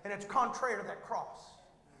 And it's contrary to that cross.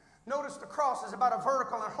 Notice the cross is about a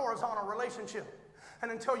vertical and horizontal relationship. And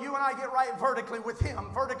until you and I get right vertically with Him,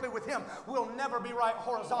 we'll never be right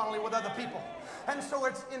horizontally with other people. And so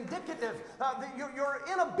it's indicative that your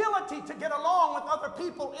inability to get along with other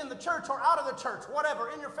people in the church or out of the church, whatever,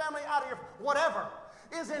 in your family, out of your whatever,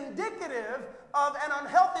 is indicative of an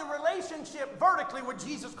unhealthy relationship vertically with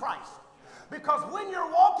Jesus Christ. Because when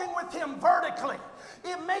you're walking with Him vertically,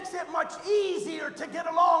 it makes it much easier to get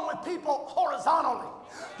along with people horizontally.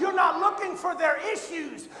 You're not looking for their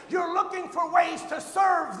issues. You're looking for ways to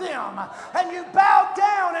serve them. And you bow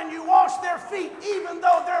down and you wash their feet, even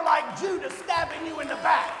though they're like Judas stabbing you in the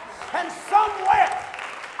back. And somewhere,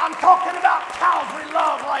 I'm talking about Calvary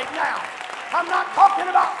love right now. I'm not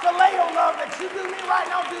talking about phileo love that you do me right,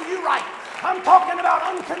 and I'll do you right. I'm talking about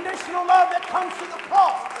unconditional love that comes through the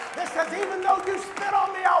cross. That says, even though you spit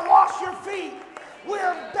on me, I'll wash your feet.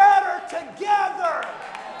 We're better together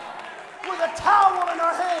with a towel in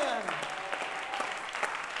our hand.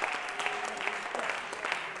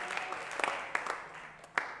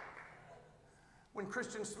 When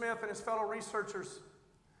Christian Smith and his fellow researchers,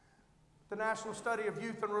 the National Study of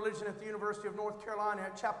Youth and Religion at the University of North Carolina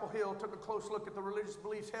at Chapel Hill, took a close look at the religious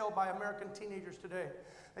beliefs held by American teenagers today.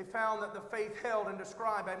 They found that the faith held and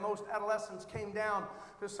described by most adolescents came down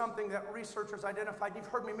to something that researchers identified. You've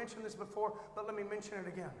heard me mention this before, but let me mention it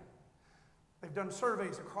again. They've done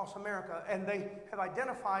surveys across America, and they have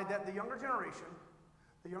identified that the younger generation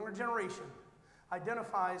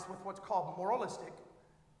identifies with what's called moralistic,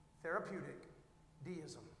 therapeutic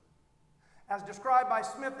deism. As described by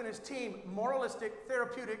Smith and his team, moralistic,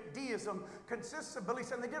 therapeutic deism consists of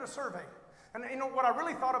beliefs, and they did a survey. And you know, what I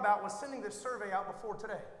really thought about was sending this survey out before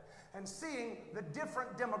today and seeing the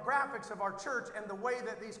different demographics of our church and the way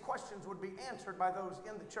that these questions would be answered by those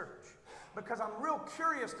in the church. because I'm real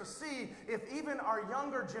curious to see if even our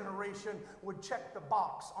younger generation would check the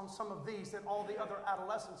box on some of these that all the other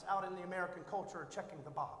adolescents out in the American culture are checking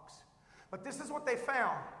the box. But this is what they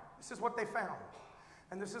found. This is what they found.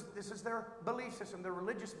 And this is their belief system, their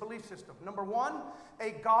religious belief system. Number one,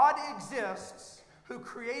 a God exists who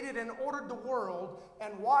created and ordered the world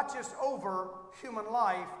and watches over human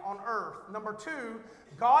life on earth. Number two,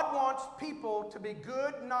 God wants people to be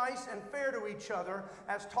good, nice, and fair to each other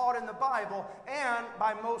as taught in the Bible and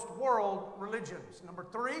by most world religions. Number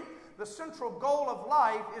three, the central goal of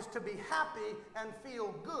life is to be happy and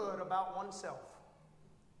feel good about oneself.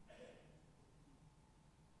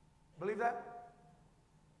 Believe that?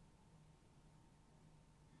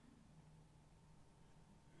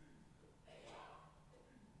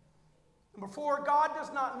 Number four, God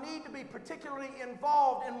does not need to be particularly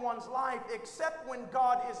involved in one's life except when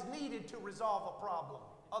God is needed to resolve a problem.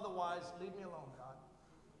 Otherwise, leave me alone, God.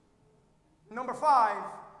 Number five,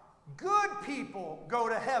 good people go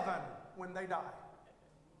to heaven when they die.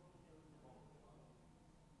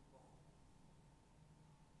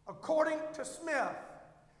 According to Smith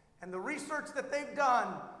and the research that they've done,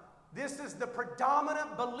 this is the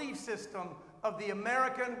predominant belief system of the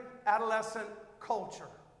American adolescent culture.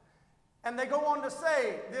 And they go on to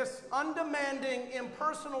say this undemanding,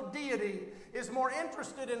 impersonal deity is more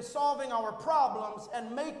interested in solving our problems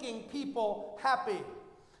and making people happy.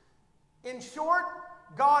 In short,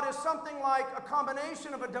 God is something like a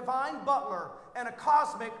combination of a divine butler and a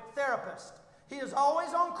cosmic therapist. He is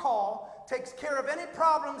always on call, takes care of any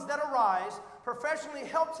problems that arise, professionally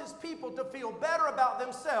helps his people to feel better about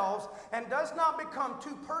themselves, and does not become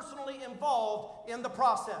too personally involved in the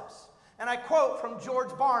process. And I quote from George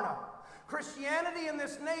Barna, "Christianity in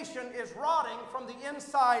this nation is rotting from the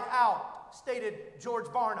inside out," stated George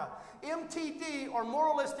Barna. MTD, or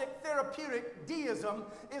moralistic therapeutic deism,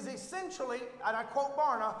 is essentially, and I quote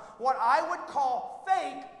Barna, what I would call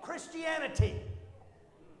fake Christianity.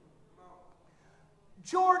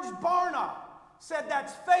 George Barna said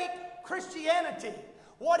that's fake Christianity.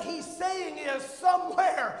 What he's saying is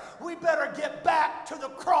somewhere we better get back to the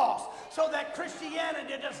cross so that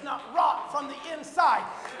Christianity does not rot from the inside.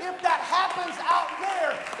 If that happens out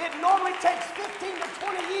there, it normally takes 15 to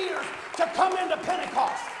 20 years to come into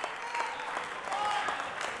Pentecost.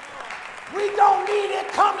 We don't need it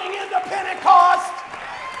coming into Pentecost.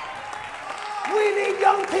 We need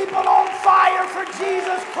young people on fire for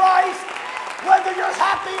Jesus Christ. Whether you're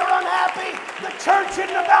happy or unhappy, the church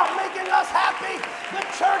isn't about making us happy. The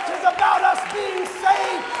church is about us being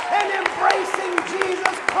saved and embracing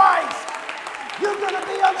Jesus Christ. You're going to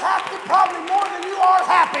be unhappy probably more than you are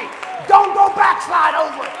happy. Don't go backslide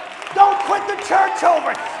over it. Don't quit the church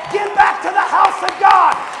over it. Get back to the house of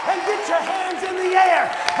God and get your hands in the air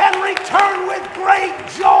and return with great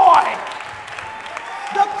joy.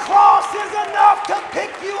 The cross is enough to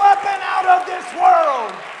pick you up and out of this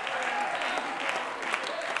world.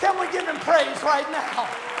 Can we give him praise right now?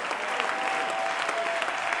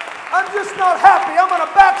 I'm just not happy. I'm going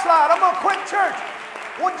to backslide. I'm going to quit church.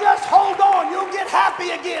 Well, just hold on. You'll get happy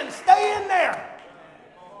again. Stay in there.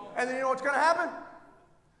 And then you know what's going to happen?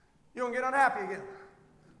 You're going to get unhappy again.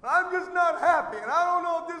 I'm just not happy, and I don't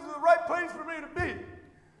know if this is the right place for me to be.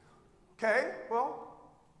 Okay, well,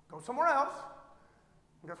 go somewhere else.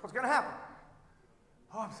 And guess what's going to happen?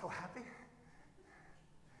 Oh, I'm so happy.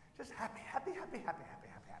 Just happy, happy, happy, happy, happy,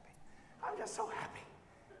 happy, happy. I'm just so happy.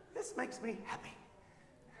 This makes me happy.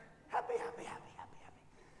 Happy, happy, happy, happy, happy.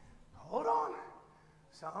 Hold on.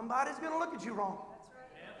 Somebody's going to look at you wrong.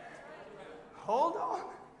 Hold on.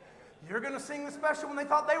 You're going to sing the special when they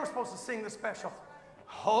thought they were supposed to sing the special.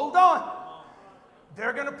 Hold on.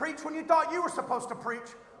 They're going to preach when you thought you were supposed to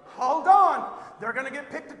preach. Hold on. They're going to get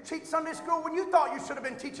picked to teach Sunday school when you thought you should have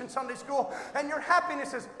been teaching Sunday school. And your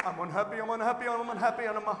happiness is, I'm unhappy, I'm unhappy, I'm unhappy,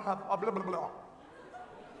 and I'm unhappy, blah, blah, blah.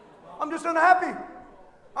 I'm just unhappy.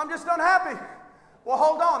 I'm just unhappy. Well,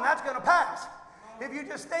 hold on. That's going to pass. If you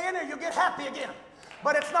just stay in there, you'll get happy again.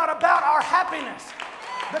 But it's not about our happiness.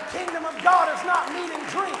 The kingdom of God is not meat and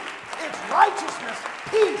drink. It's righteousness,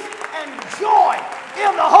 peace, and joy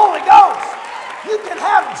in the Holy Ghost. You can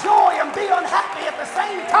have joy and be unhappy at the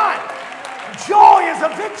same time. Joy is a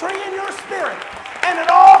victory in your spirit. And it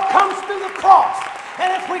all comes through the cross. And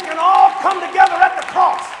if we can all come together at the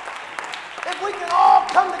cross, if we can all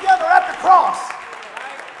come together at the cross.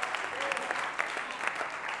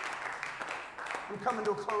 I'm coming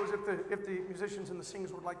to a close if the musicians and the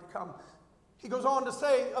singers would like to come. He goes on to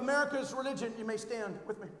say, America's religion, you may stand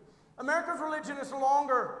with me. America's religion is no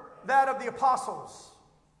longer that of the apostles,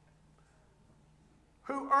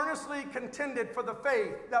 who earnestly contended for the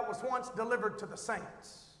faith that was once delivered to the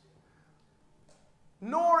saints.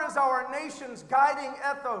 nor is our nation's guiding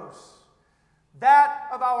ethos that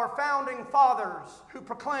of our founding fathers who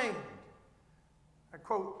proclaimed, I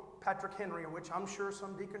quote Patrick Henry, which I'm sure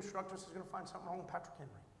some deconstructist is going to find something wrong with Patrick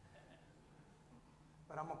Henry,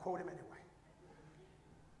 but I'm going to quote him anyway.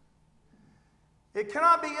 It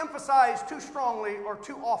cannot be emphasized too strongly or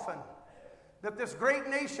too often that this great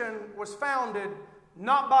nation was founded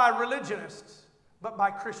not by religionists, but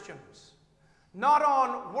by Christians. Not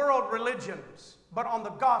on world religions, but on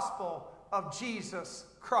the gospel of Jesus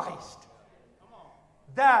Christ.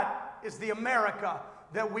 That is the America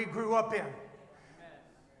that we grew up in.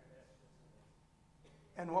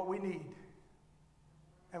 And what we need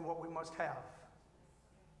and what we must have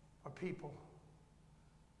are people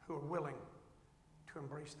who are willing to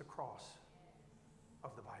embrace the cross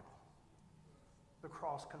of the Bible. The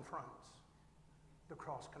cross confronts. The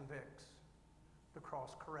cross convicts. The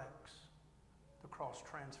cross corrects. The cross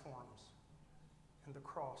transforms. And the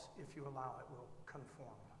cross, if you allow it, will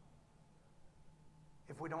conform.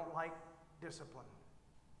 If we don't like discipline,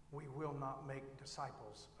 we will not make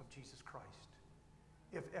disciples of Jesus Christ.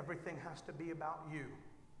 If everything has to be about you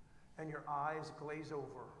and your eyes glaze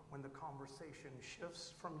over when the conversation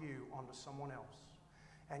shifts from you onto someone else,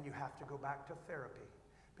 and you have to go back to therapy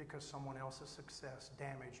because someone else's success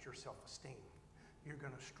damaged your self-esteem, you're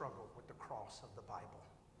going to struggle with the cross of the Bible.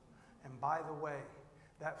 And by the way,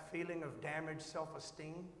 that feeling of damaged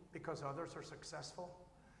self-esteem because others are successful,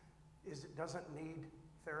 it doesn't need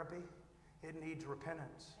therapy, it needs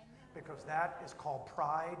repentance. Because that is called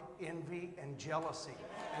pride, envy, and jealousy,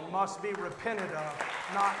 and must be repented of,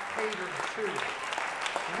 not catered to.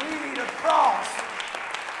 We need a cross.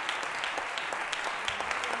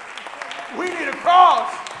 We need a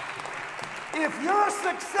cross. If your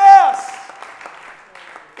success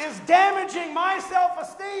is damaging my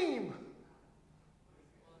self-esteem,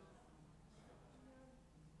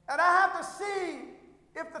 and I have to see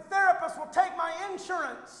if the therapist will take my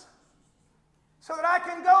insurance so that I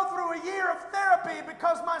can go through a year of therapy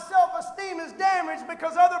because my self-esteem is damaged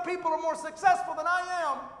because other people are more successful than I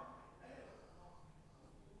am.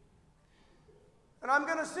 And I'm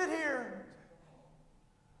going to sit here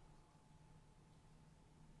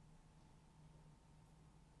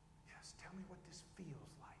tell me what this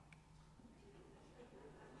feels like.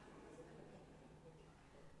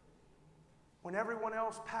 When everyone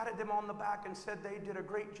else patted them on the back and said they did a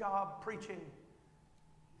great job preaching,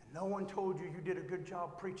 and no one told you you did a good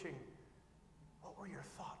job preaching, what were your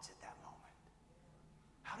thoughts at that moment?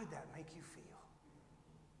 How did that make you feel?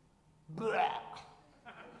 Blah.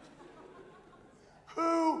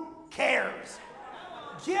 Who cares?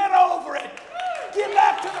 Get over it. Get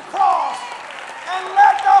back to the cross and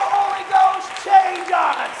let the Holy Ghost change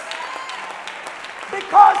us.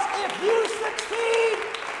 Because if you succeed,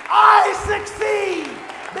 I succeed.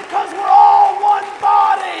 Because we're all one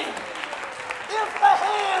body. If the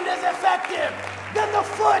hand is effective, then the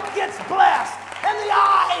foot gets blessed, and the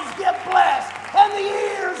eyes get blessed, and the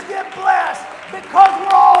ears get blessed. Because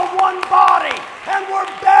we're all one body, and we're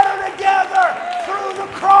better together through the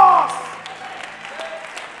cross.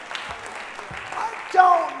 I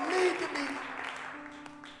don't need to be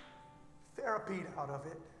therapied out of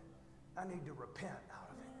it. I need to repent out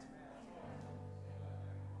of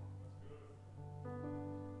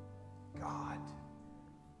it. God,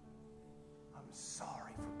 I'm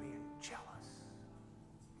sorry for being jealous.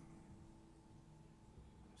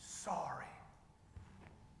 I'm sorry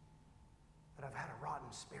that I've had a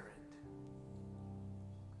rotten spirit.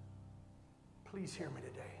 Please hear me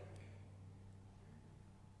today.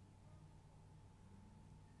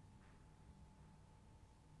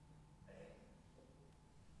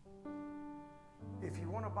 If you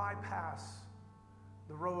want to bypass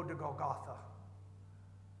the road to Golgotha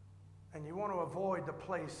and you want to avoid the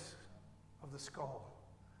place of the skull,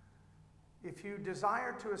 if you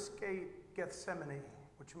desire to escape Gethsemane,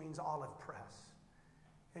 which means olive press,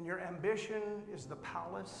 and your ambition is the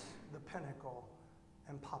palace, the pinnacle,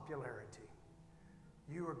 and popularity,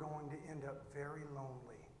 you are going to end up very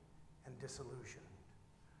lonely and disillusioned.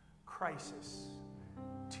 Crisis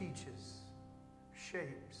teaches,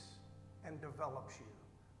 shapes, and develops you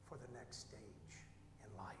for the next stage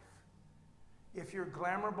in life. If you're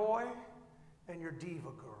glamour boy and you're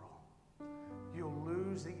diva girl, you'll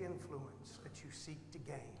lose the influence that you seek to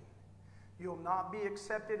gain. You'll not be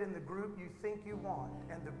accepted in the group you think you want,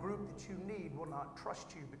 and the group that you need will not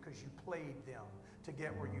trust you because you played them to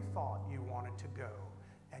get where you thought you wanted to go,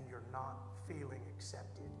 and you're not feeling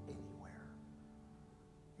accepted anywhere.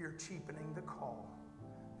 You're cheapening the call,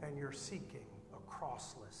 and you're seeking a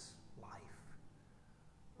crossless life.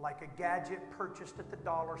 Like a gadget purchased at the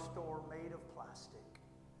dollar store made of plastic,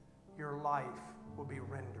 your life will be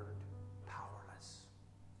rendered powerless.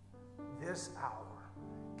 This hour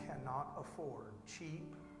cannot afford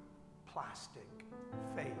cheap, plastic,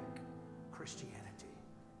 fake Christianity.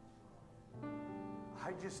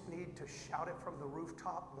 I just need to shout it from the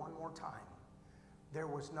rooftop one more time. There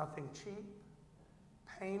was nothing cheap,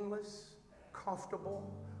 painless,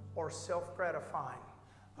 comfortable, or self-gratifying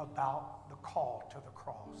about the call to the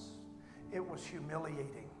cross. It was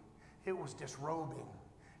humiliating. It was disrobing.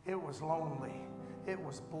 It was lonely. It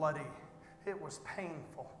was bloody. It was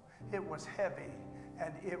painful. It was heavy.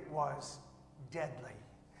 And it was deadly.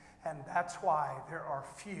 And that's why there are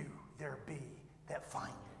few there be that find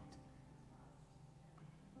it.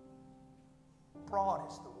 Broad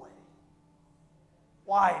is the way.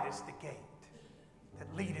 Wide is the gate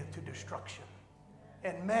that leadeth to destruction.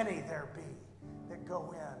 And many there be that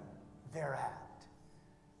go in thereat.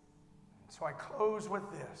 So I close with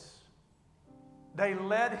this. They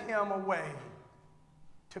led him away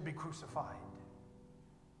to be crucified.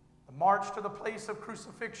 The march to the place of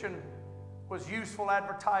crucifixion was useful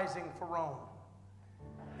advertising for Rome.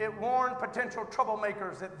 It warned potential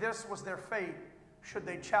troublemakers that this was their fate should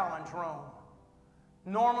they challenge Rome.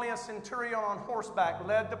 Normally, a centurion on horseback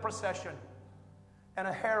led the procession, and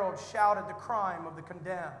a herald shouted the crime of the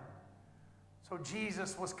condemned. So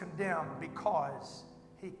Jesus was condemned because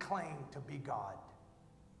he claimed to be God.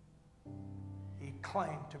 He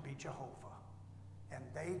claimed to be Jehovah. And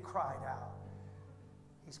they cried out,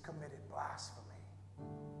 he's committed blasphemy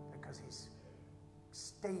because he's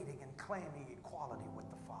stating and claiming equality with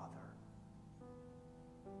the Father.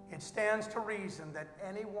 It stands to reason that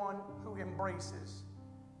anyone who embraces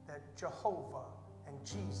that Jehovah and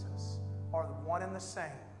Jesus are the one and the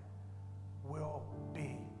same will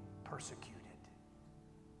be persecuted.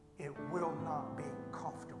 It will not be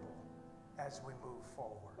comfortable as we move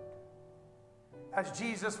forward. As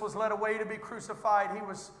Jesus was led away to be crucified, he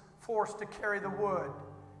was forced to carry the wood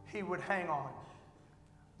he would hang on.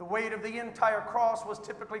 The weight of the entire cross was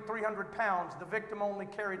typically 300 pounds. The victim only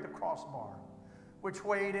carried the crossbar, which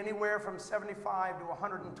weighed anywhere from 75 to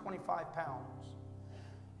 125 pounds.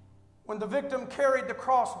 When the victim carried the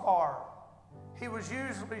crossbar, he was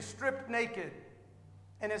usually stripped naked,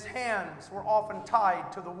 and his hands were often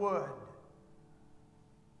tied to the wood.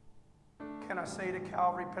 Can I say to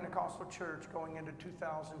Calvary Pentecostal Church going into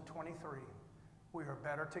 2023, we are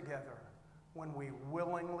better together when we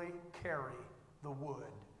willingly carry the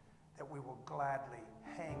wood that we will gladly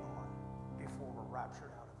hang on before we're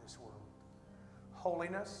raptured out of this world.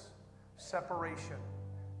 Holiness, separation,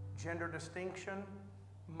 gender distinction,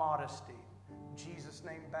 modesty, Jesus'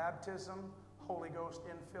 name baptism, Holy Ghost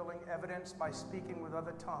infilling, evidence by speaking with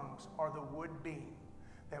other tongues are the wood beam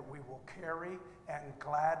that we will carry and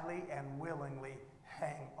gladly and willingly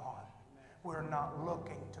hang on. We're not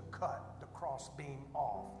looking to cut the cross beam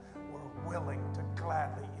off. We're willing to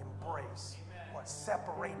gladly embrace what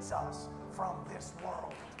separates us from this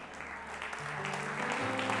world.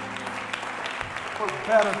 We're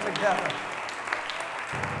better together.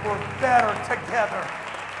 We're better together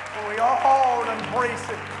when we all embrace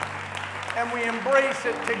it, and we embrace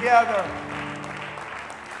it together.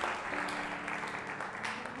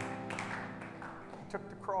 He took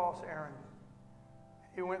the cross, Aaron.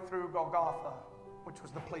 He went through Golgotha, which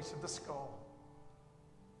was the place of the skull.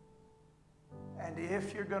 And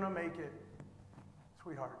if you're going to make it,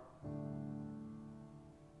 sweetheart,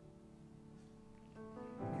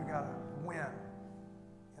 you got to win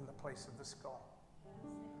in the place of the skull.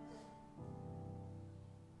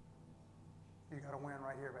 You got to win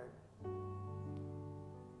right here, babe.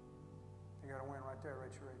 You got to win right there,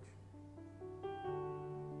 Rachel Rach.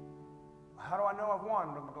 How do I know I've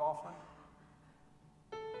won, Brother McLaughlin?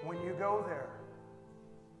 When you go there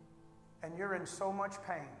and you're in so much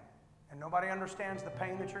pain and nobody understands the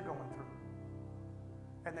pain that you're going through,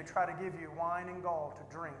 and they try to give you wine and gall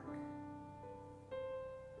to drink,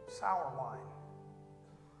 sour wine.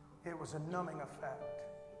 It was a numbing effect.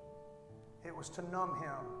 It was to numb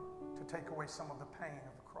him, to take away some of the pain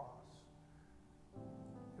of the cross.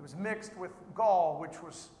 It was mixed with gall, which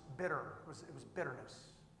was bitter. It was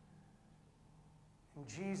bitterness. And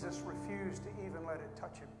Jesus refused to even let it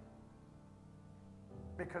touch him.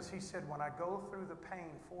 Because he said, when I go through the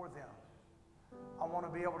pain for them, I want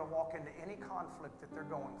to be able to walk into any conflict that they're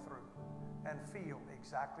going through and feel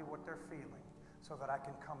exactly what they're feeling, so that I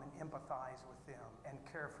can come and empathize with them and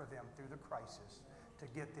care for them through the crisis to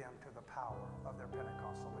get them to the power of their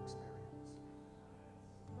Pentecostal experience.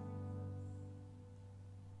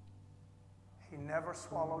 He never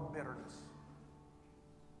swallowed bitterness.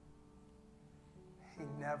 He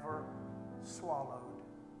never swallowed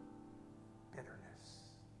bitterness.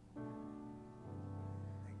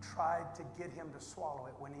 tried to get him to swallow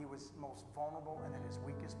it when he was most vulnerable and at his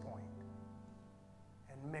weakest point,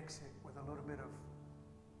 and mix it with a little bit of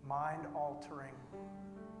mind-altering,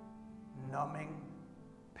 numbing,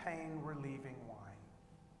 pain-relieving wine.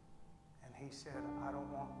 And he said, I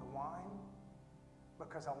don't want the wine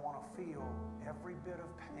because I want to feel every bit of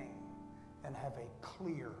pain and have a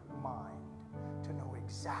clear mind to know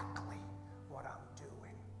exactly what I'm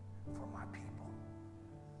doing for my people.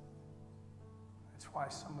 That's why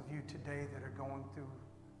some of you today that are going through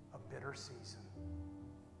a bitter season,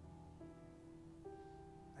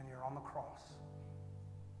 and you're on the cross,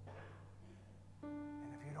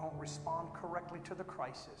 and if you don't respond correctly to the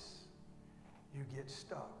crisis, you get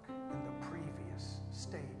stuck in the previous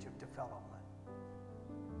stage of development.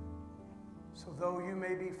 So though you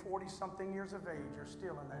may be 40-something years of age, you're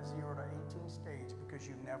still in that 0 to 18 stage because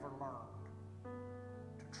you never learned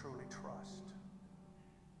to truly trust.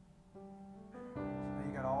 So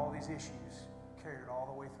you got all these issues carried all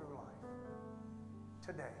the way through life.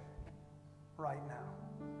 Today, right now,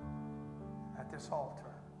 at this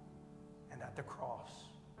altar and at the cross,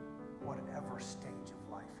 whatever stage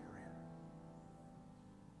of life you're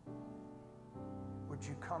in, would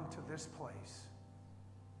you come to this place?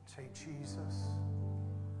 Say, Jesus,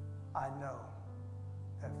 I know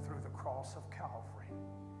that through the cross of Calvary,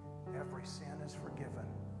 every sin is forgiven,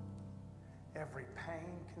 every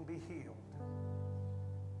pain can be healed,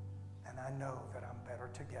 and I know that I'm better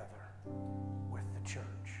together with the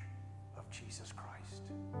church of Jesus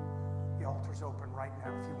Christ. The altar's open right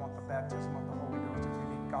now if you want the baptism of the Holy Ghost, if you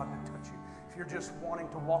need God to touch you, if you're just wanting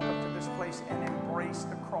to walk up to this place and embrace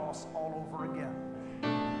the cross all over again,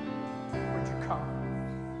 would you come?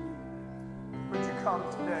 Would you come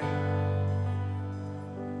today?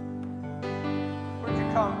 Would you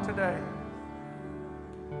come today?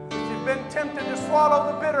 If you've been tempted to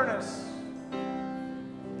swallow the bitterness,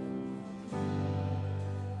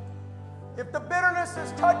 if the bitterness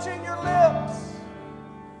is touching your lips,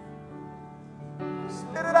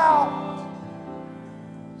 spit it out.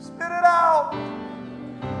 Spit it out.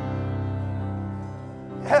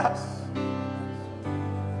 Yes.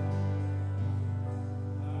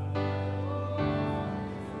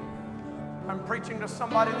 I'm preaching to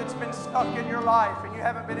somebody that's been stuck in your life and you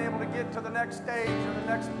haven't been able to get to the next stage or the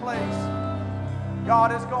next place.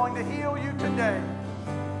 God is going to heal you today.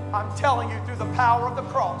 I'm telling you, through the power of the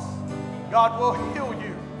cross, God will heal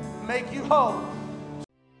you, make you whole.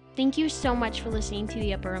 Thank you so much for listening to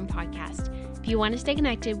the Upper Room Podcast. If you want to stay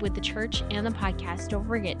connected with the church and the podcast, don't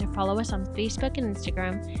forget to follow us on Facebook and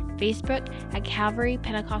Instagram. Facebook at Calvary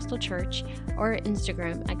Pentecostal Church or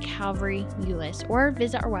Instagram at Calvary Euless, or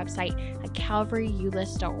visit our website at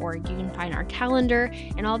calvaryulis.org. You can find our calendar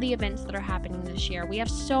and all the events that are happening this year. We have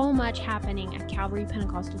so much happening at Calvary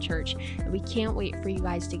Pentecostal Church, and we can't wait for you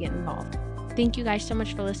guys to get involved. Thank you guys so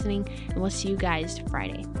much for listening, and we'll see you guys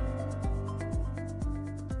Friday.